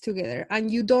all in this together, and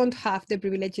you don't have the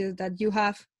privileges that you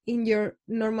have in your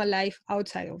normal life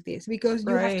outside of this, because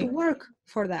you have to Right. work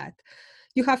for that.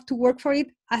 You have to work for it,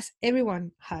 as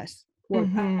everyone has work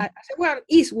Mm-hmm. as everyone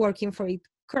is working for it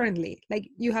currently. Like,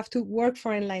 you have to work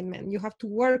for enlightenment, you have to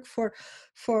work for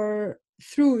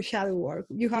through shadow work,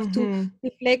 you have to Mm-hmm.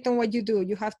 reflect on what you do,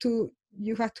 you have to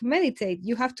meditate,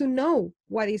 you have to know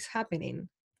what is happening.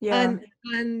 Yeah.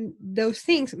 And those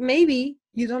things, maybe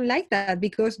you don't like that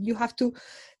because you have to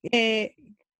uh,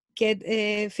 get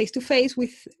face to face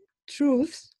with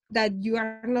truths that you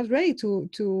are not ready to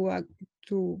to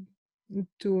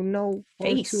know or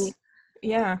to. Face.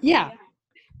 Yeah. Yeah,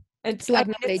 It's to I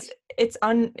mean acknowledge.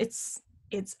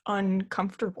 it's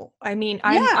uncomfortable. I mean,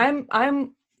 Yeah,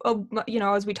 I'm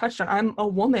as we touched on, I'm a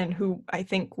woman who I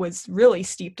think was really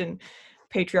steeped in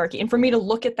patriarchy. And for me to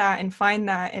look at that and find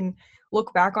that and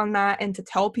look back on that and to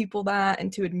tell people that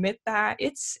and to admit that,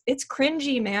 it's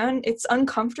cringy, man. It's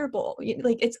uncomfortable.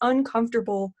 Like, it's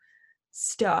uncomfortable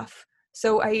stuff.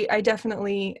 So I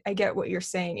definitely, I get what you're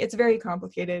saying. It's very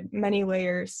complicated, many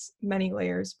layers,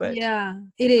 but yeah,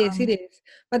 it is.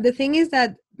 But the thing is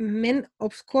that men,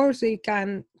 of course, they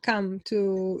can come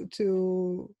to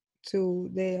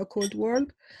the occult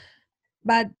world,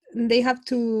 but they have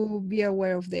to be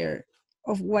aware of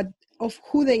of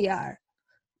who they are,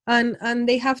 and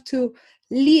they have to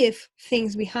leave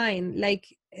things behind, like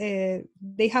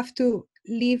they have to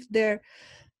leave their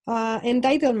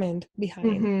entitlement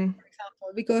behind, for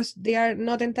example, because they are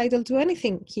not entitled to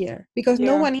anything here, because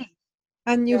no yeah, one is.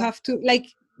 And you have to, like,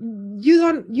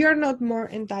 you're not more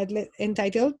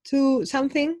entitled to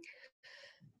something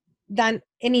than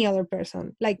any other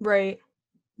person. Like, right,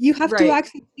 you have to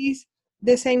access this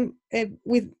the same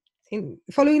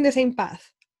following the same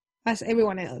path as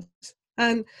everyone else,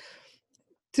 and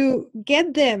to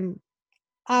get them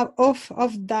out of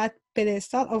that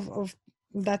pedestal of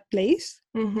that place,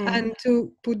 and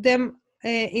to put them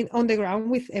on the ground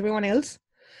with everyone else.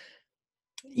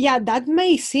 Yeah, that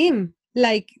may seem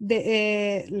like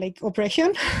the like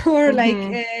oppression, or like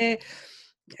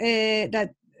that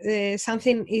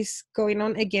something is going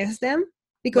on against them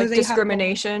because like they have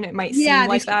discrimination. It might seem yeah,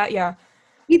 like that. Yeah.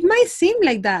 it might seem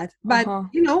like that, but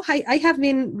Uh-huh. I have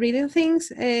been reading things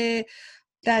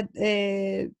that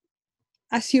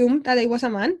assumed that I was a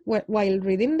man while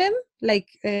reading them, like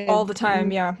All the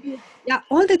time. Yeah. yeah,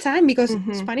 all the time, because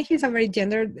Spanish is a very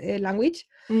gendered language,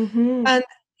 and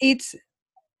it's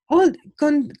all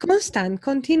constant,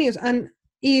 continuous. And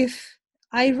if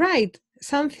I write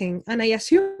something and I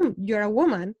assume you're a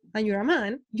woman and you're a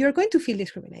man, you're going to feel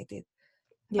discriminated.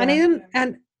 And I Yeah.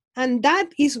 don't, and that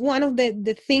is one of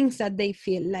the things that they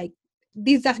feel like,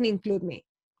 this doesn't include me.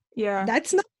 Yeah.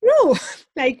 That's not true.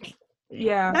 Like,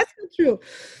 Yeah. that's not true,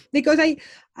 because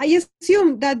I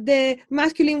assume that the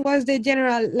masculine was the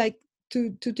general, like,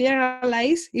 to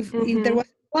generalize. If there was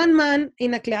one man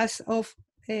in a class of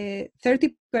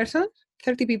 30 persons,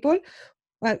 30 people,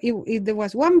 well, if there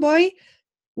was one boy,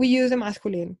 we use the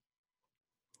masculine.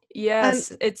 And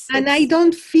Yes. and I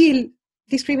don't feel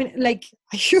discriminated, like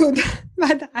I should,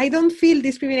 but I don't feel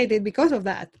discriminated because of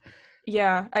that.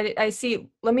 Yeah, I see.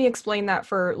 Let me explain that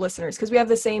for listeners, because we have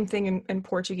the same thing in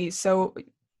Portuguese. So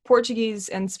Portuguese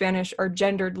and Spanish are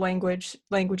gendered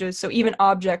languages. So even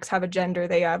objects have a gender.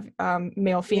 They have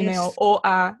male, female, Yes. o,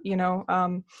 a,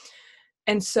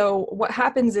 and so what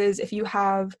happens is, if you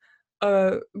have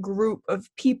a group of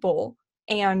people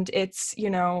and it's,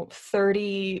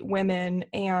 30 women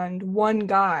and one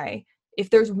guy, if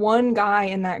there's one guy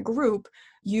in that group,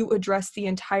 you address the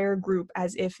entire group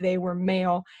as if they were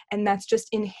male. And that's just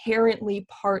inherently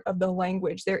part of the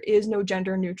language. There is no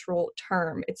gender neutral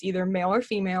term. It's either male or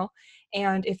female.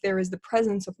 And if there is the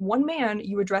presence of one man,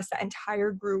 you address that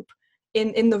entire group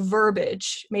in the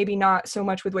verbiage. Maybe not so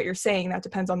much with what you're saying, that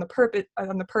depends on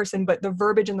the person, but the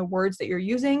verbiage and the words that you're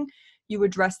using, you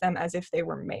address them as if they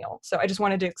were male. So I just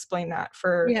wanted to explain that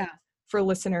for Yeah.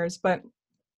 listeners. But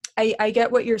I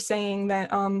get what you're saying,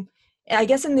 that I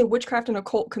guess in the witchcraft and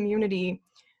occult community,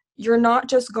 you're not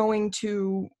just going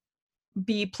to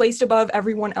be placed above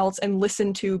everyone else and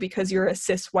listened to because you're a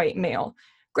cis white male.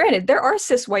 Granted, there are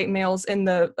cis white males in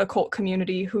the occult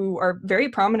community who are very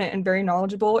prominent and very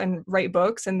knowledgeable and write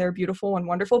books, and they're beautiful and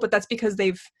wonderful, but that's because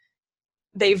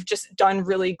they've just done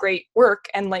really great work,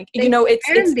 and, like, They it's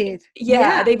earned it.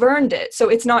 yeah, they've earned it. So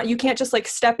it's not, you can't just, like,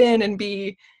 step in and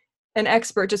be an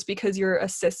expert just because you're a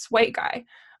cis white guy.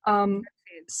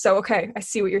 So okay, I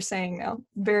see what you're saying now.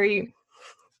 Very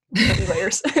many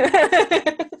layers.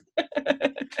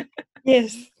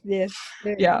 Yes.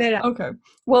 Yeah. There are. Okay.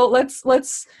 Well,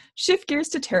 let's shift gears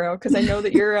to tarot, because I know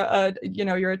that you're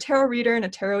you're a tarot reader and a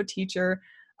tarot teacher.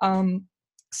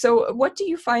 So what do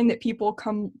you find that people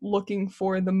come looking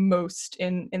for the most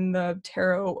in the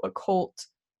tarot occult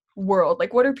world?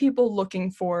 Like, what are people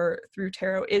looking for through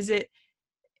tarot? Is it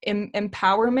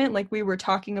empowerment, like we were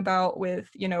talking about with,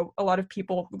 a lot of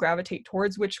people gravitate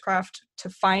towards witchcraft to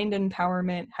find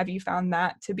empowerment? Have you found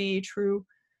that to be true?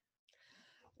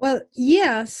 Well,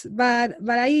 yes, but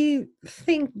I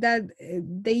think that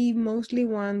they mostly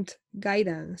want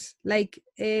guidance, like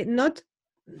not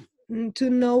to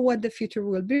know what the future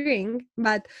will bring,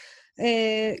 but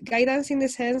guidance in the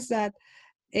sense that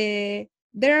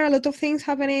there are a lot of things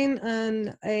happening,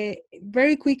 and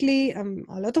very quickly,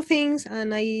 a lot of things,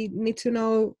 and I need to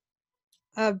know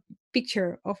a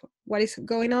picture of what is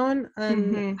going on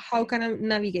and how can I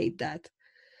navigate that.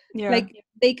 Yeah. Like,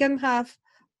 they can have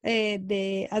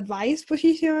the advice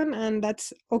position, and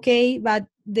that's okay. But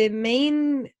the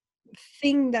main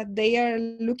thing that they are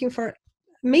looking for,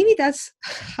 maybe that's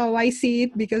how I see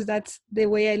it, because that's the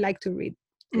way I like to read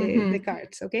the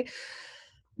cards. Okay,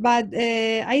 but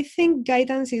I think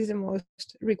guidance is the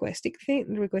most requested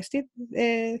thing,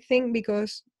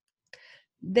 because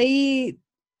they,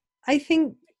 I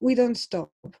think we don't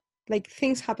stop. Like,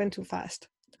 things happen too fast,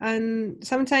 and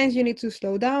sometimes you need to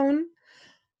slow down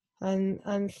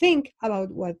and think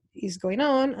about what is going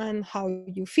on, and how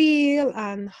you feel,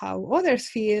 and how others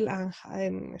feel, and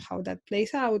how that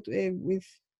plays out with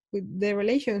the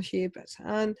relationships.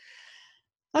 And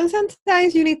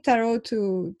sometimes you need tarot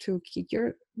to kick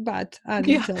your butt and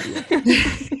Yeah. tell you.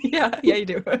 Yeah, you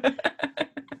do.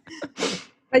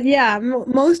 But yeah,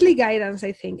 mostly guidance,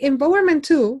 I think. Empowerment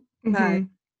too, but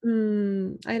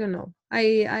I don't know.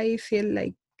 I feel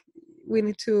like we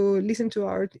need to listen to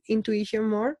our intuition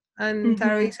more, and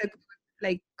tarot is a good,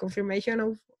 like, confirmation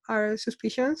of our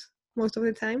suspicions most of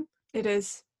the time. It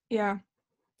is. Yeah.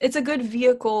 It's a good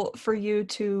vehicle for you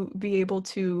to be able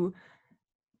to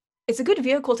it's a good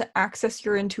vehicle to access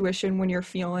your intuition when you're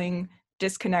feeling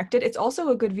disconnected. It's also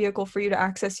a good vehicle for you to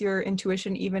access your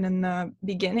intuition even in the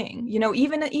beginning. You know,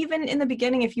 even in the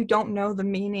beginning, if you don't know the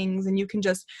meanings and you can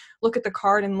just look at the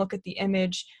card and look at the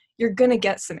image, you're going to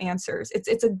get some answers.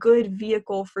 It's a good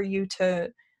vehicle for you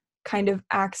to kind of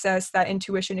access that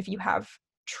intuition if you have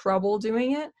trouble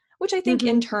doing it, which I think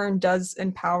in Mm-hmm. turn does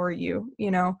empower you,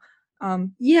 you know.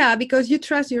 Yeah, because you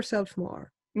trust yourself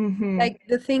more. Mhm. Like,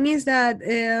 the thing is that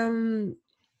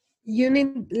you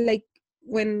need, like,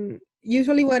 when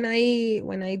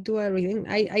I do a reading,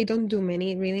 I don't do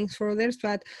many readings for others,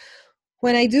 but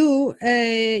when I do,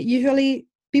 usually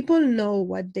people know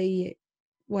what they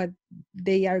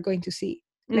are going to see.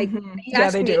 Like, they Yeah,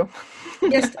 ask they me do.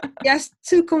 just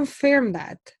to confirm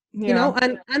that, Yeah.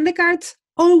 and the cards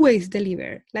always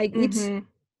deliver. Like, it's Mhm.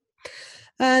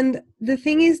 and the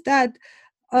thing is that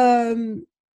um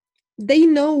they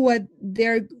know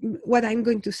what I'm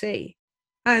going to say,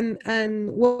 and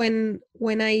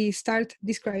when I start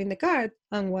describing the card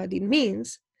and what it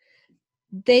means,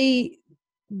 they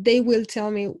they will tell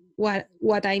me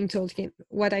what I'm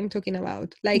talking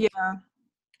about. Like, Yeah.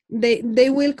 they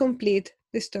will complete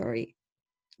the story.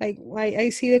 Like, I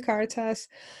see the cards as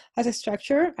a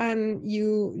structure, and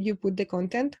you put the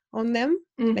content on them.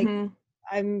 Like, Mhm.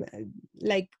 I'm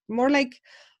like more like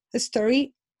a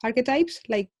story archetypes,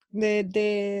 like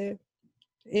the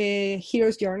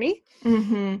hero's journey.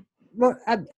 Mhm. Well,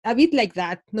 a bit like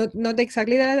that, not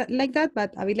exactly like that,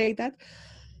 but a bit like that.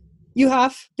 You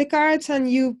have the cards, and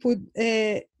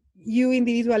you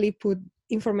individually put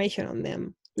information on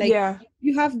them. Like, Yeah.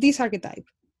 you have this archetype.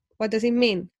 What does it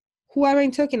mean? Who am I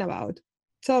talking about?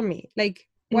 Tell me, like,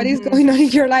 what is Mhm. going on in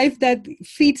your life that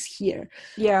fits here?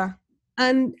 Yeah.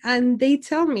 And they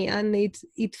tell me, and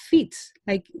it fits.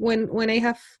 Like, when I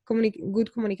have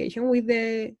good communication with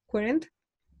the querent,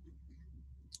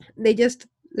 they just,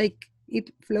 like,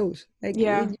 it flows. Like,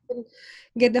 Yeah. you can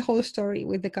get the whole story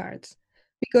with the cards,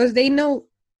 because they know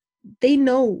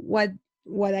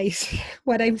what I see,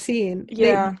 what I'm seeing.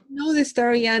 They Yeah. know the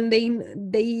story, and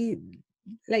they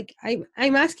like,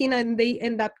 I'm asking, and they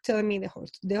end up telling me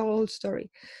the whole story.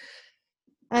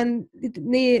 And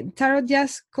the tarot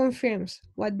just confirms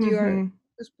Mhm.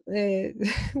 uh,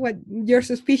 what your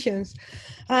suspicions.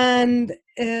 And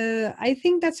I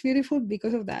think that's beautiful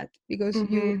because of that, because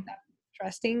you end Mhm. up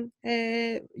trusting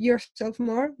yourself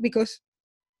more, because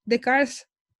the cards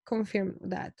confirm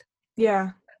that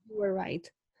Yeah. you were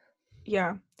right.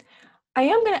 Yeah. I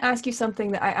am going to ask you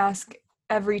something that I ask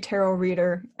every tarot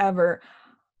reader ever.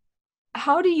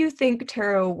 How do you think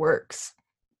tarot works?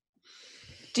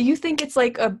 Do you think it's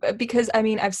like because I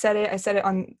mean I said it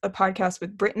on a podcast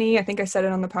with Brittany. I think I said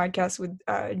it on the podcast with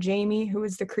Jamie, who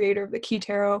is the creator of the Key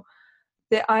Tarot,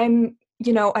 that I'm,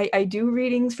 you know, I do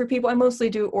readings for people. I mostly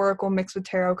do oracle mixed with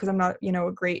tarot because I'm not, you know,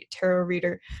 a great tarot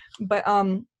reader. But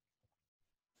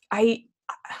I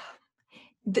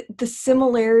the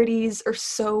similarities are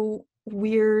so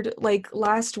weird. Like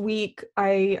last week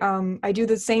I do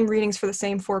the same readings for the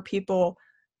same four people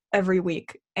every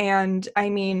week. And I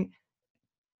mean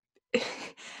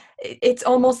it's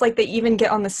almost like they even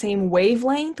get on the same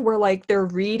wavelength where like their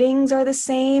readings are the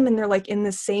same and they're like in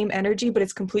the same energy, but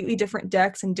it's completely different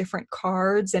decks and different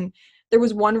cards. And there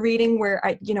was one reading where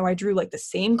I drew like the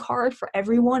same card for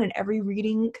everyone and every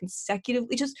reading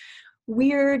consecutively, just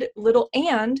weird little.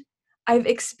 And I've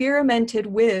experimented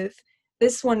with,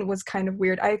 this one was kind of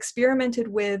weird. I experimented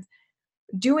with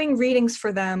doing readings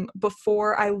for them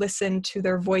before I listen to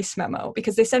their voice memo,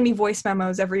 because they send me voice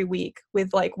memos every week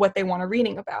with like what they want a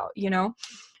reading about, you know?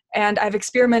 And I've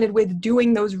experimented with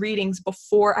doing those readings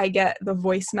before I get the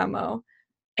voice memo,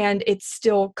 and it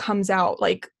still comes out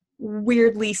like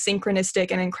weirdly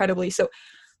synchronistic and incredibly so.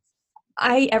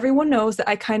 Everyone knows that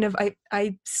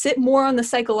I sit more on the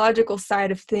psychological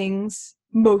side of things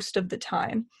most of the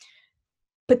time,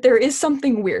 but there is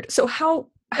something weird. So how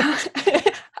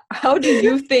do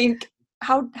you think,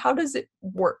 how does it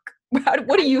work?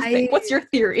 What do you think? What's your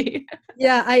theory?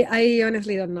 Yeah, I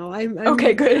honestly don't know.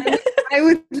 Okay, good. I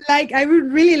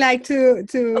would really like to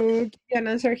give you an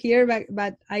answer here,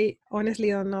 but I honestly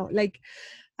don't know. Like,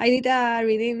 I did a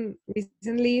reading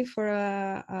recently for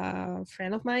a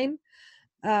friend of mine,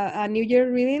 a New Year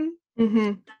reading.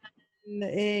 Mm-hmm.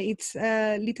 It's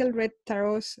a Little Red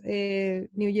Tarot's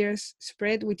New Year's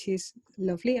spread, which is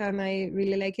lovely, and I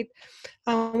really like it.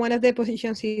 One of the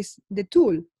positions is the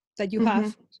tool that you have Mm-hmm.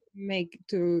 to make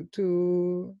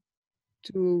to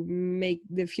make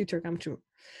the future come true.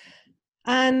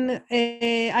 And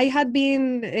I had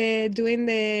been doing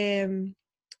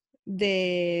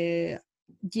the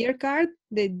year card,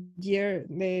 the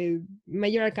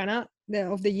major arcana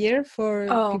of the year for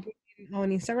Oh. people on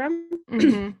Instagram.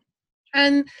 Mm-hmm.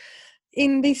 And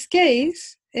in this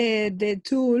case, the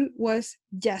tool was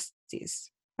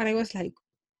justice, and I was like,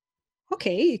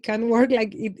 okay, it can work.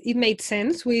 Like it made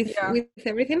sense Yeah. with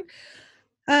everything.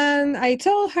 And I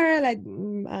told her, like,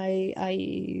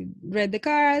 I read the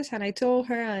cards, and I told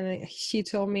her, and she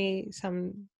told me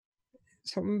some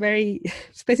very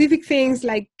specific things,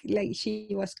 like she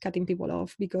was cutting people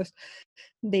off because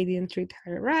they didn't treat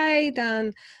her right,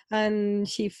 and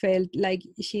she felt like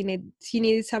she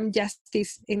needed some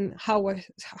justice in how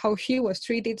she was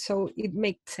treated, so it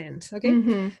made sense. Okay.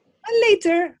 Mm-hmm. And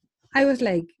later I was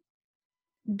like,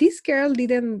 this girl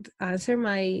didn't answer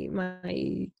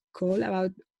my call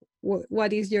about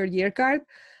what is your year card.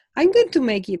 I'm going to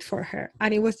make it for her,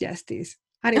 and it was justice,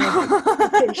 and it was like,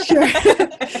 okay, sure.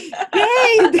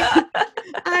 Great.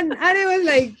 And it was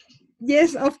like,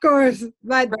 yes, of course.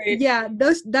 But Right. yeah,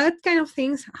 that kind of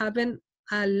things happen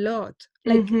a lot,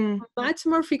 like Mm-hmm. much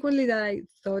more frequently than I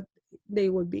thought they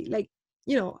would be. Like,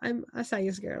 I'm a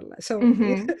science girl, so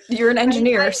Mm-hmm. You're an I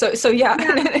engineer, so yeah.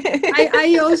 yeah,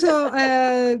 I also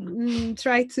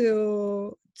try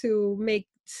to make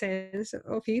sense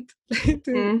of it,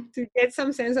 Mm. to get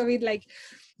some sense of it. Like,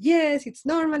 yes, it's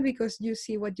normal because you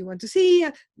see what you want to see,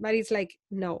 but it's like,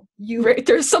 no, Right,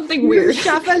 there's something you weird.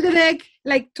 shuffle the deck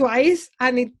like twice,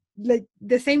 and it like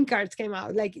the same cards came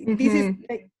out. Like, this is Mm-hmm.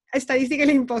 like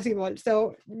statistically impossible.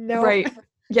 So no. Right.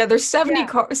 Yeah, there's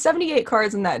Yeah. 78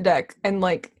 cards in that deck, and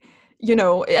like,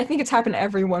 I think it's happened to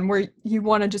everyone where you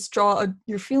want to just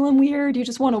you're feeling weird, you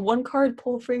just want a one card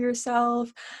pull for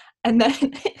yourself, and then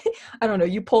I don't know,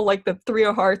 you pull like the three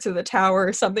of hearts or the tower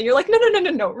or something. You're like, no, no, no, no,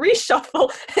 no,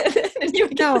 reshuffle, and then you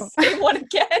get the No. same one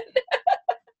again.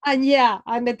 And yeah,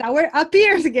 and the tower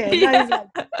appears again. And it's Yeah.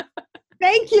 like,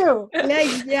 thank you.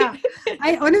 Like, yeah.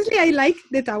 I like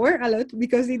the tower a lot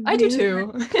because it I do means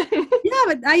that, too. yeah,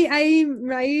 but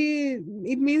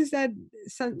it means that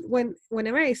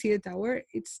whenever I see the tower,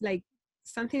 it's like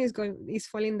something is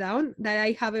falling down that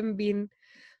I haven't been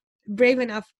brave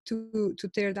enough to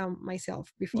tear down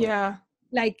myself before. Yeah.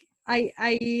 Like,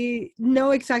 I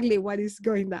know exactly what is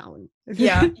going down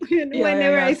Yeah. Yeah, yeah,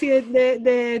 whenever I yeah. see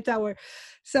the tower.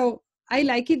 So I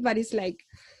like it, but it's like,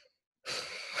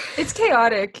 It's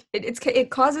chaotic. It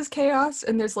causes chaos,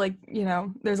 and there's like,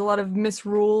 there's a lot of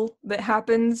misrule that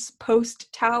happens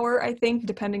post tower, I think,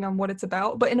 depending on what it's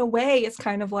about. But in a way, it's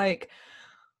kind of like,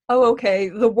 oh, okay,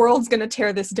 the world's gonna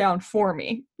tear this down for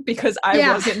me because I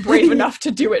yeah. wasn't brave enough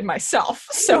to do it myself.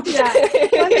 So Yeah,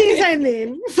 one thing I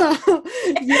mean. So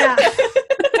yeah.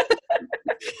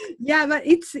 Yeah, but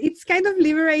it's kind of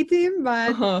liberating,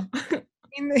 but uh-huh.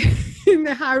 in in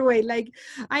the hard way. Like,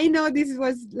 I know this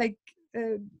was like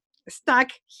stuck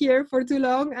here for too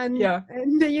long, Yeah.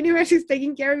 and the universe is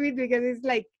taking care of it, because it's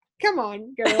like, come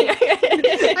on, girl,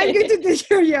 I'm going to take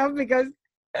your job because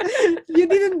you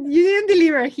didn't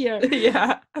deliver here.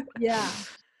 Yeah. Yeah.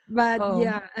 But Um.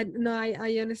 yeah, no,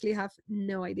 I honestly have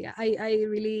no idea. I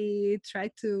really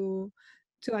tried to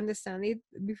understand it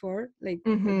before, like,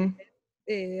 Mhm.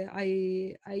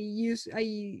 I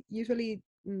usually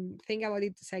think about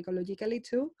it psychologically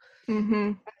too,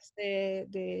 Mhm. as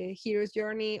the hero's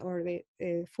journey, or the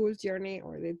fool's journey,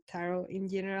 or the tarot in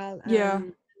general, Yeah.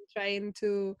 and trying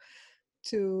to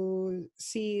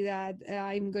see that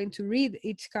I'm going to read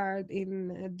each card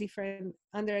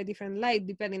under a different light,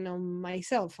 depending on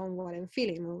myself, on what I'm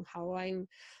feeling, on how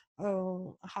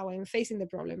I'm facing the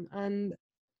problem. And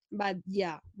but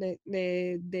yeah, the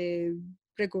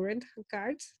recurrent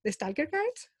cards, the stalker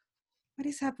cards, what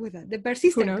is up with that? The Who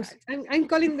persistent knows? cards. I'm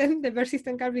calling them the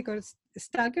persistent card because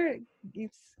stalker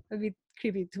is a bit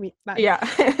creepy to me. But Yeah.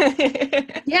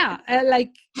 yeah,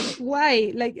 like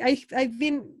why? Like I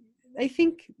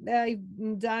think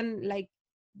I've done like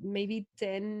maybe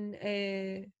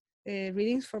 10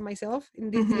 readings for myself in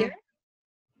this year,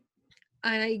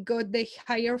 and I got the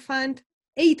Hierophant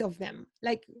 8 of them.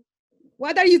 Like,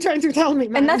 what are you trying to tell me,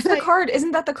 man? And that's the card,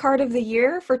 isn't that the card of the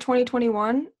year for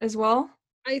 2021 as well?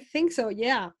 I think so,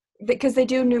 yeah. Because they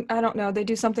do I don't know, they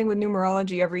do something with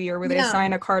numerology every year where they Yeah,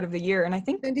 assign a card of the year, and I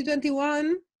think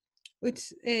 2021,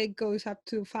 which goes up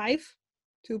to 5,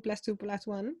 2 plus 2 plus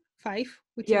 1, 5,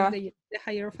 which is yeah. the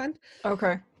Hierophant.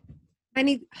 Okay. And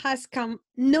it has come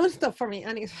non-stop for me,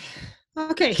 and it's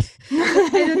okay.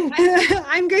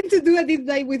 I'm going to do a deep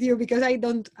dive with you because I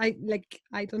don't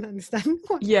understand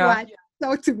Yeah. what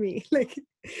talk to me like,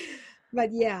 but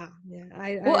yeah.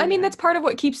 Well, I mean, that's part of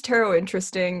what keeps tarot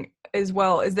interesting as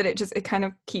well, is that it kind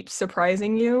of keeps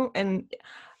surprising you, and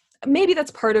maybe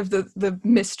that's part of the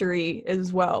mystery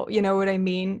as well. You know what I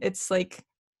mean? It's like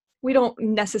we don't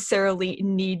necessarily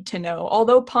need to know,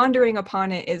 although pondering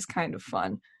upon it is kind of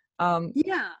fun.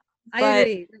 Yeah, I But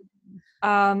agree.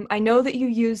 I know that you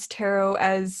use tarot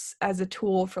as a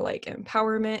tool for like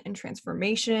empowerment and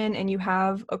transformation, and you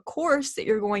have a course that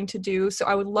you're going to do. So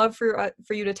I would love for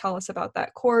you to tell us about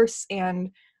that course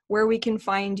and where we can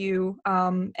find you,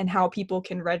 and how people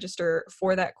can register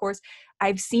for that course.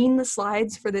 I've seen the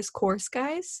slides for this course,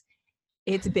 guys.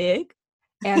 It's big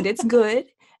and it's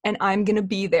good, and I'm gonna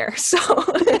be there. So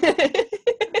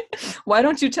why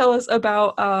don't you tell us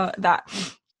about that?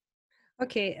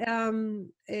 Okay,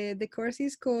 the course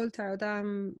is called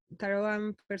Tarot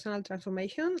and Personal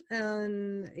Transformation,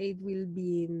 and it will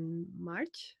be in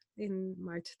March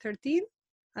 13th,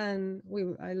 and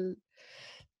I'll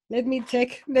let me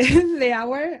check the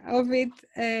hour of it.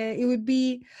 It would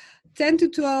be 10 to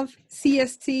 12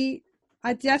 CST.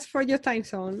 Adjust for your time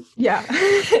zone. Yeah.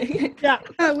 Yeah,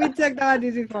 we talked about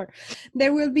this before.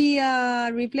 There will be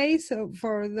a replay, so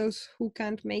for those who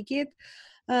can't make it,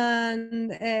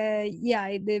 and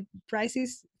yeah, the price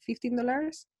is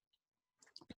 $15.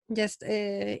 Just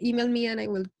email me and I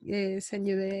will send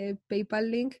you the PayPal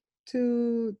link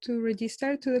to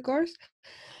register to the course.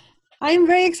 I'm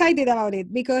very excited about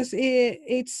it because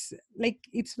it's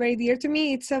very dear to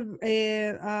me. It's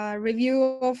a review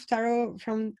of tarot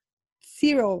from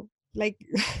zero, like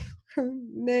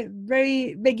from the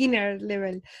very beginner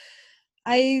level.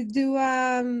 I do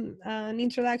an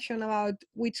introduction about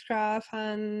witchcraft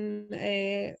and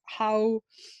how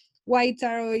why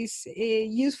tarot is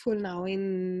useful now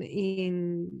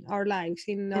in our lives,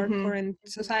 in our current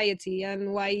society,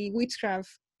 and why witchcraft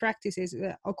practices,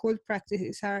 occult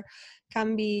practices,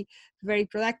 can be very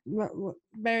productive,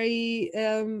 very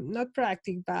not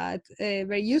productive, but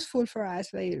very useful for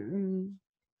us, like,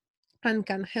 and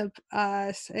can help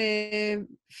us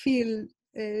feel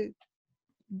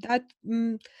that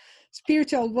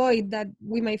spiritual void that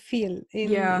we might feel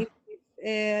in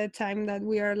time that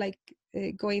we are like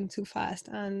going too fast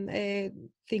and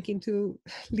thinking too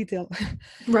little.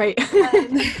 Right.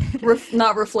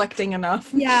 Not reflecting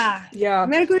enough. Yeah. Yeah.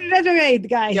 Mercury retrograde,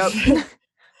 guys. Yep.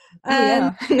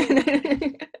 Oh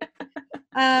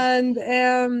and yeah. and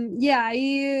yeah,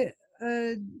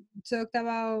 uh,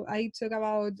 I talk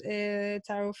about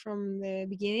tarot from the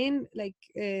beginning. Like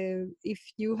if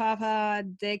you have a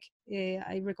deck,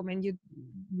 I recommend you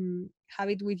have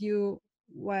it with you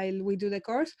while we do the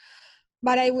course.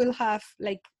 But I will have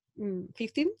like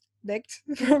 15 decks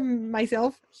from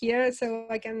myself here, so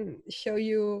I can show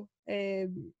you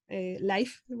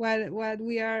live what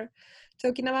we are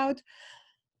talking about.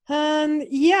 And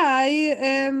yeah,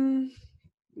 I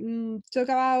talk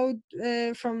about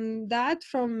from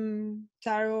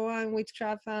tarot and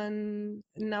witchcraft, and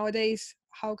nowadays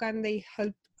how can they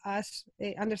help us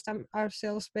understand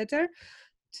ourselves better,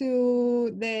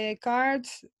 to the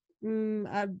cards,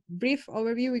 a brief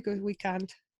overview because we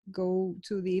can't go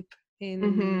too deep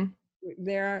in.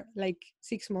 There are like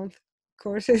 6-month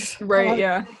courses Right, about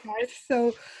yeah. cards,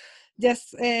 so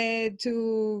just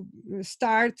to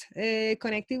start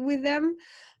connecting with them,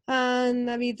 and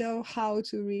a bit of how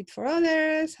to read for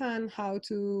others, and how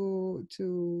to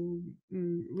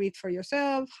read for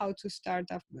yourself, how to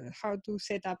how to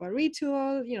set up a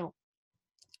ritual,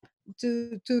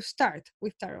 to start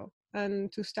with tarot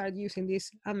and to start using this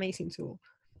amazing tool.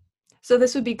 So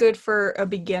this would be good for a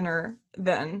beginner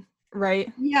then,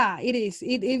 right? Yeah, it is.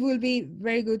 It will be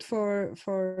very good for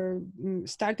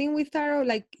starting with tarot.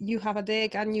 Like you have a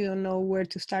deck and you don't know where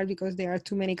to start because there are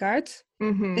too many cards.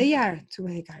 They are too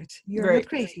many cards. You're not Right.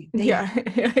 crazy. They Yeah.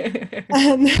 are.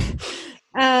 And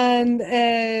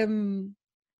And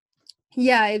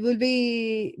yeah, it would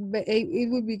be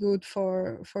good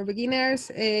for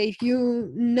beginners. If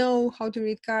you know how to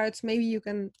read cards, maybe you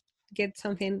can get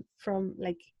something from,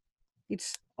 like,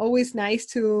 it's always nice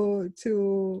to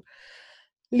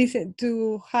listen,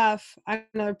 to have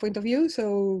another point of view,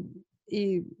 so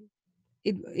it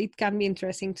it can be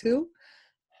interesting too.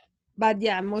 But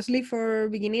yeah, mostly for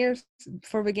beginners,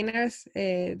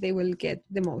 they will get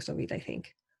the most of it, I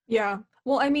think. Yeah.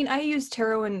 Well, I mean, I use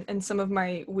tarot in some of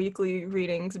my weekly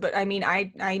readings, but I mean,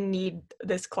 I need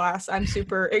this class. I'm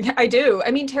super I do.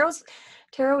 I mean,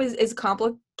 tarot is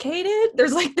complicated.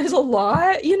 There's a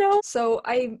lot, you know? So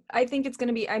I think it's going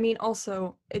to be, I mean,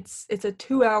 also it's a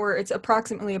 2 hour, it's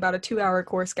approximately about a 2 hour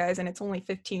course, guys, and it's only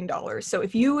 $15. So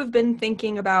if you have been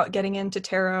thinking about getting into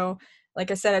tarot, like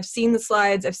I said, I've seen the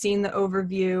slides, I've seen the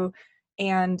overview,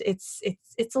 and it's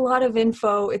a lot of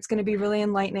info. It's going to be really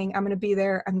enlightening. I'm going to be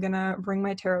there. I'm going to bring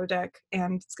my tarot deck,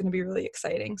 and it's going to be really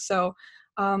exciting. So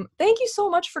thank you so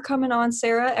much for coming on,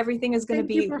 Sarah. Everything is going to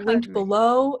Thank you be for linked having me.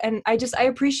 below, and I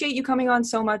appreciate you coming on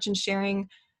so much and sharing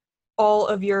all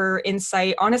of your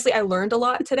insight. Honestly, I learned a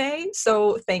lot today,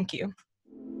 so thank you.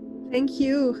 Thank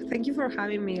you for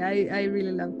having me. I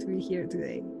really love to be here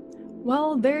today.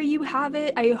 Well, there you have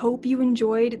it. I hope you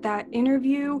enjoyed that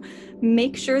interview.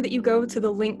 Make sure that you go to the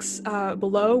links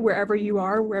below wherever you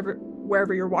are,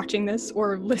 wherever you're watching this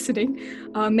or listening.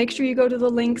 Make sure you go to the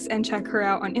links and check her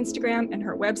out on Instagram and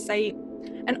her website.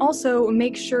 And also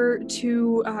make sure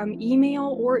to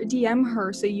email or DM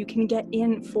her so you can get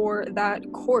in for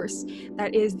that course.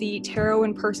 That is the Tarot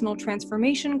and Personal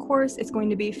Transformation course. It's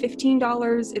going to be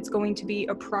 $15. It's going to be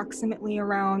approximately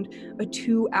around a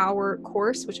 2 hour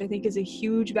course, which I think is a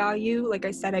huge value. Like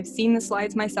I said, I've seen the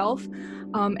slides myself,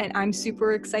 and I'm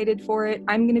super excited for it.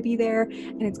 I'm going to be there,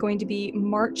 and it's going to be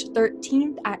March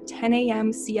 13th at 10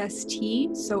 a.m.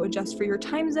 CST, so adjust for your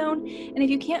time zone. And if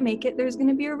you can't make it, there's going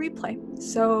to be a replay.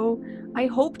 So I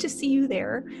hope to see you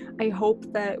there. I hope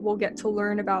that we'll get to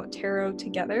learn about tarot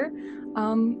together.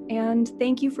 And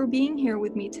thank you for being here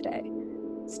with me today.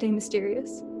 Stay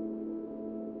mysterious.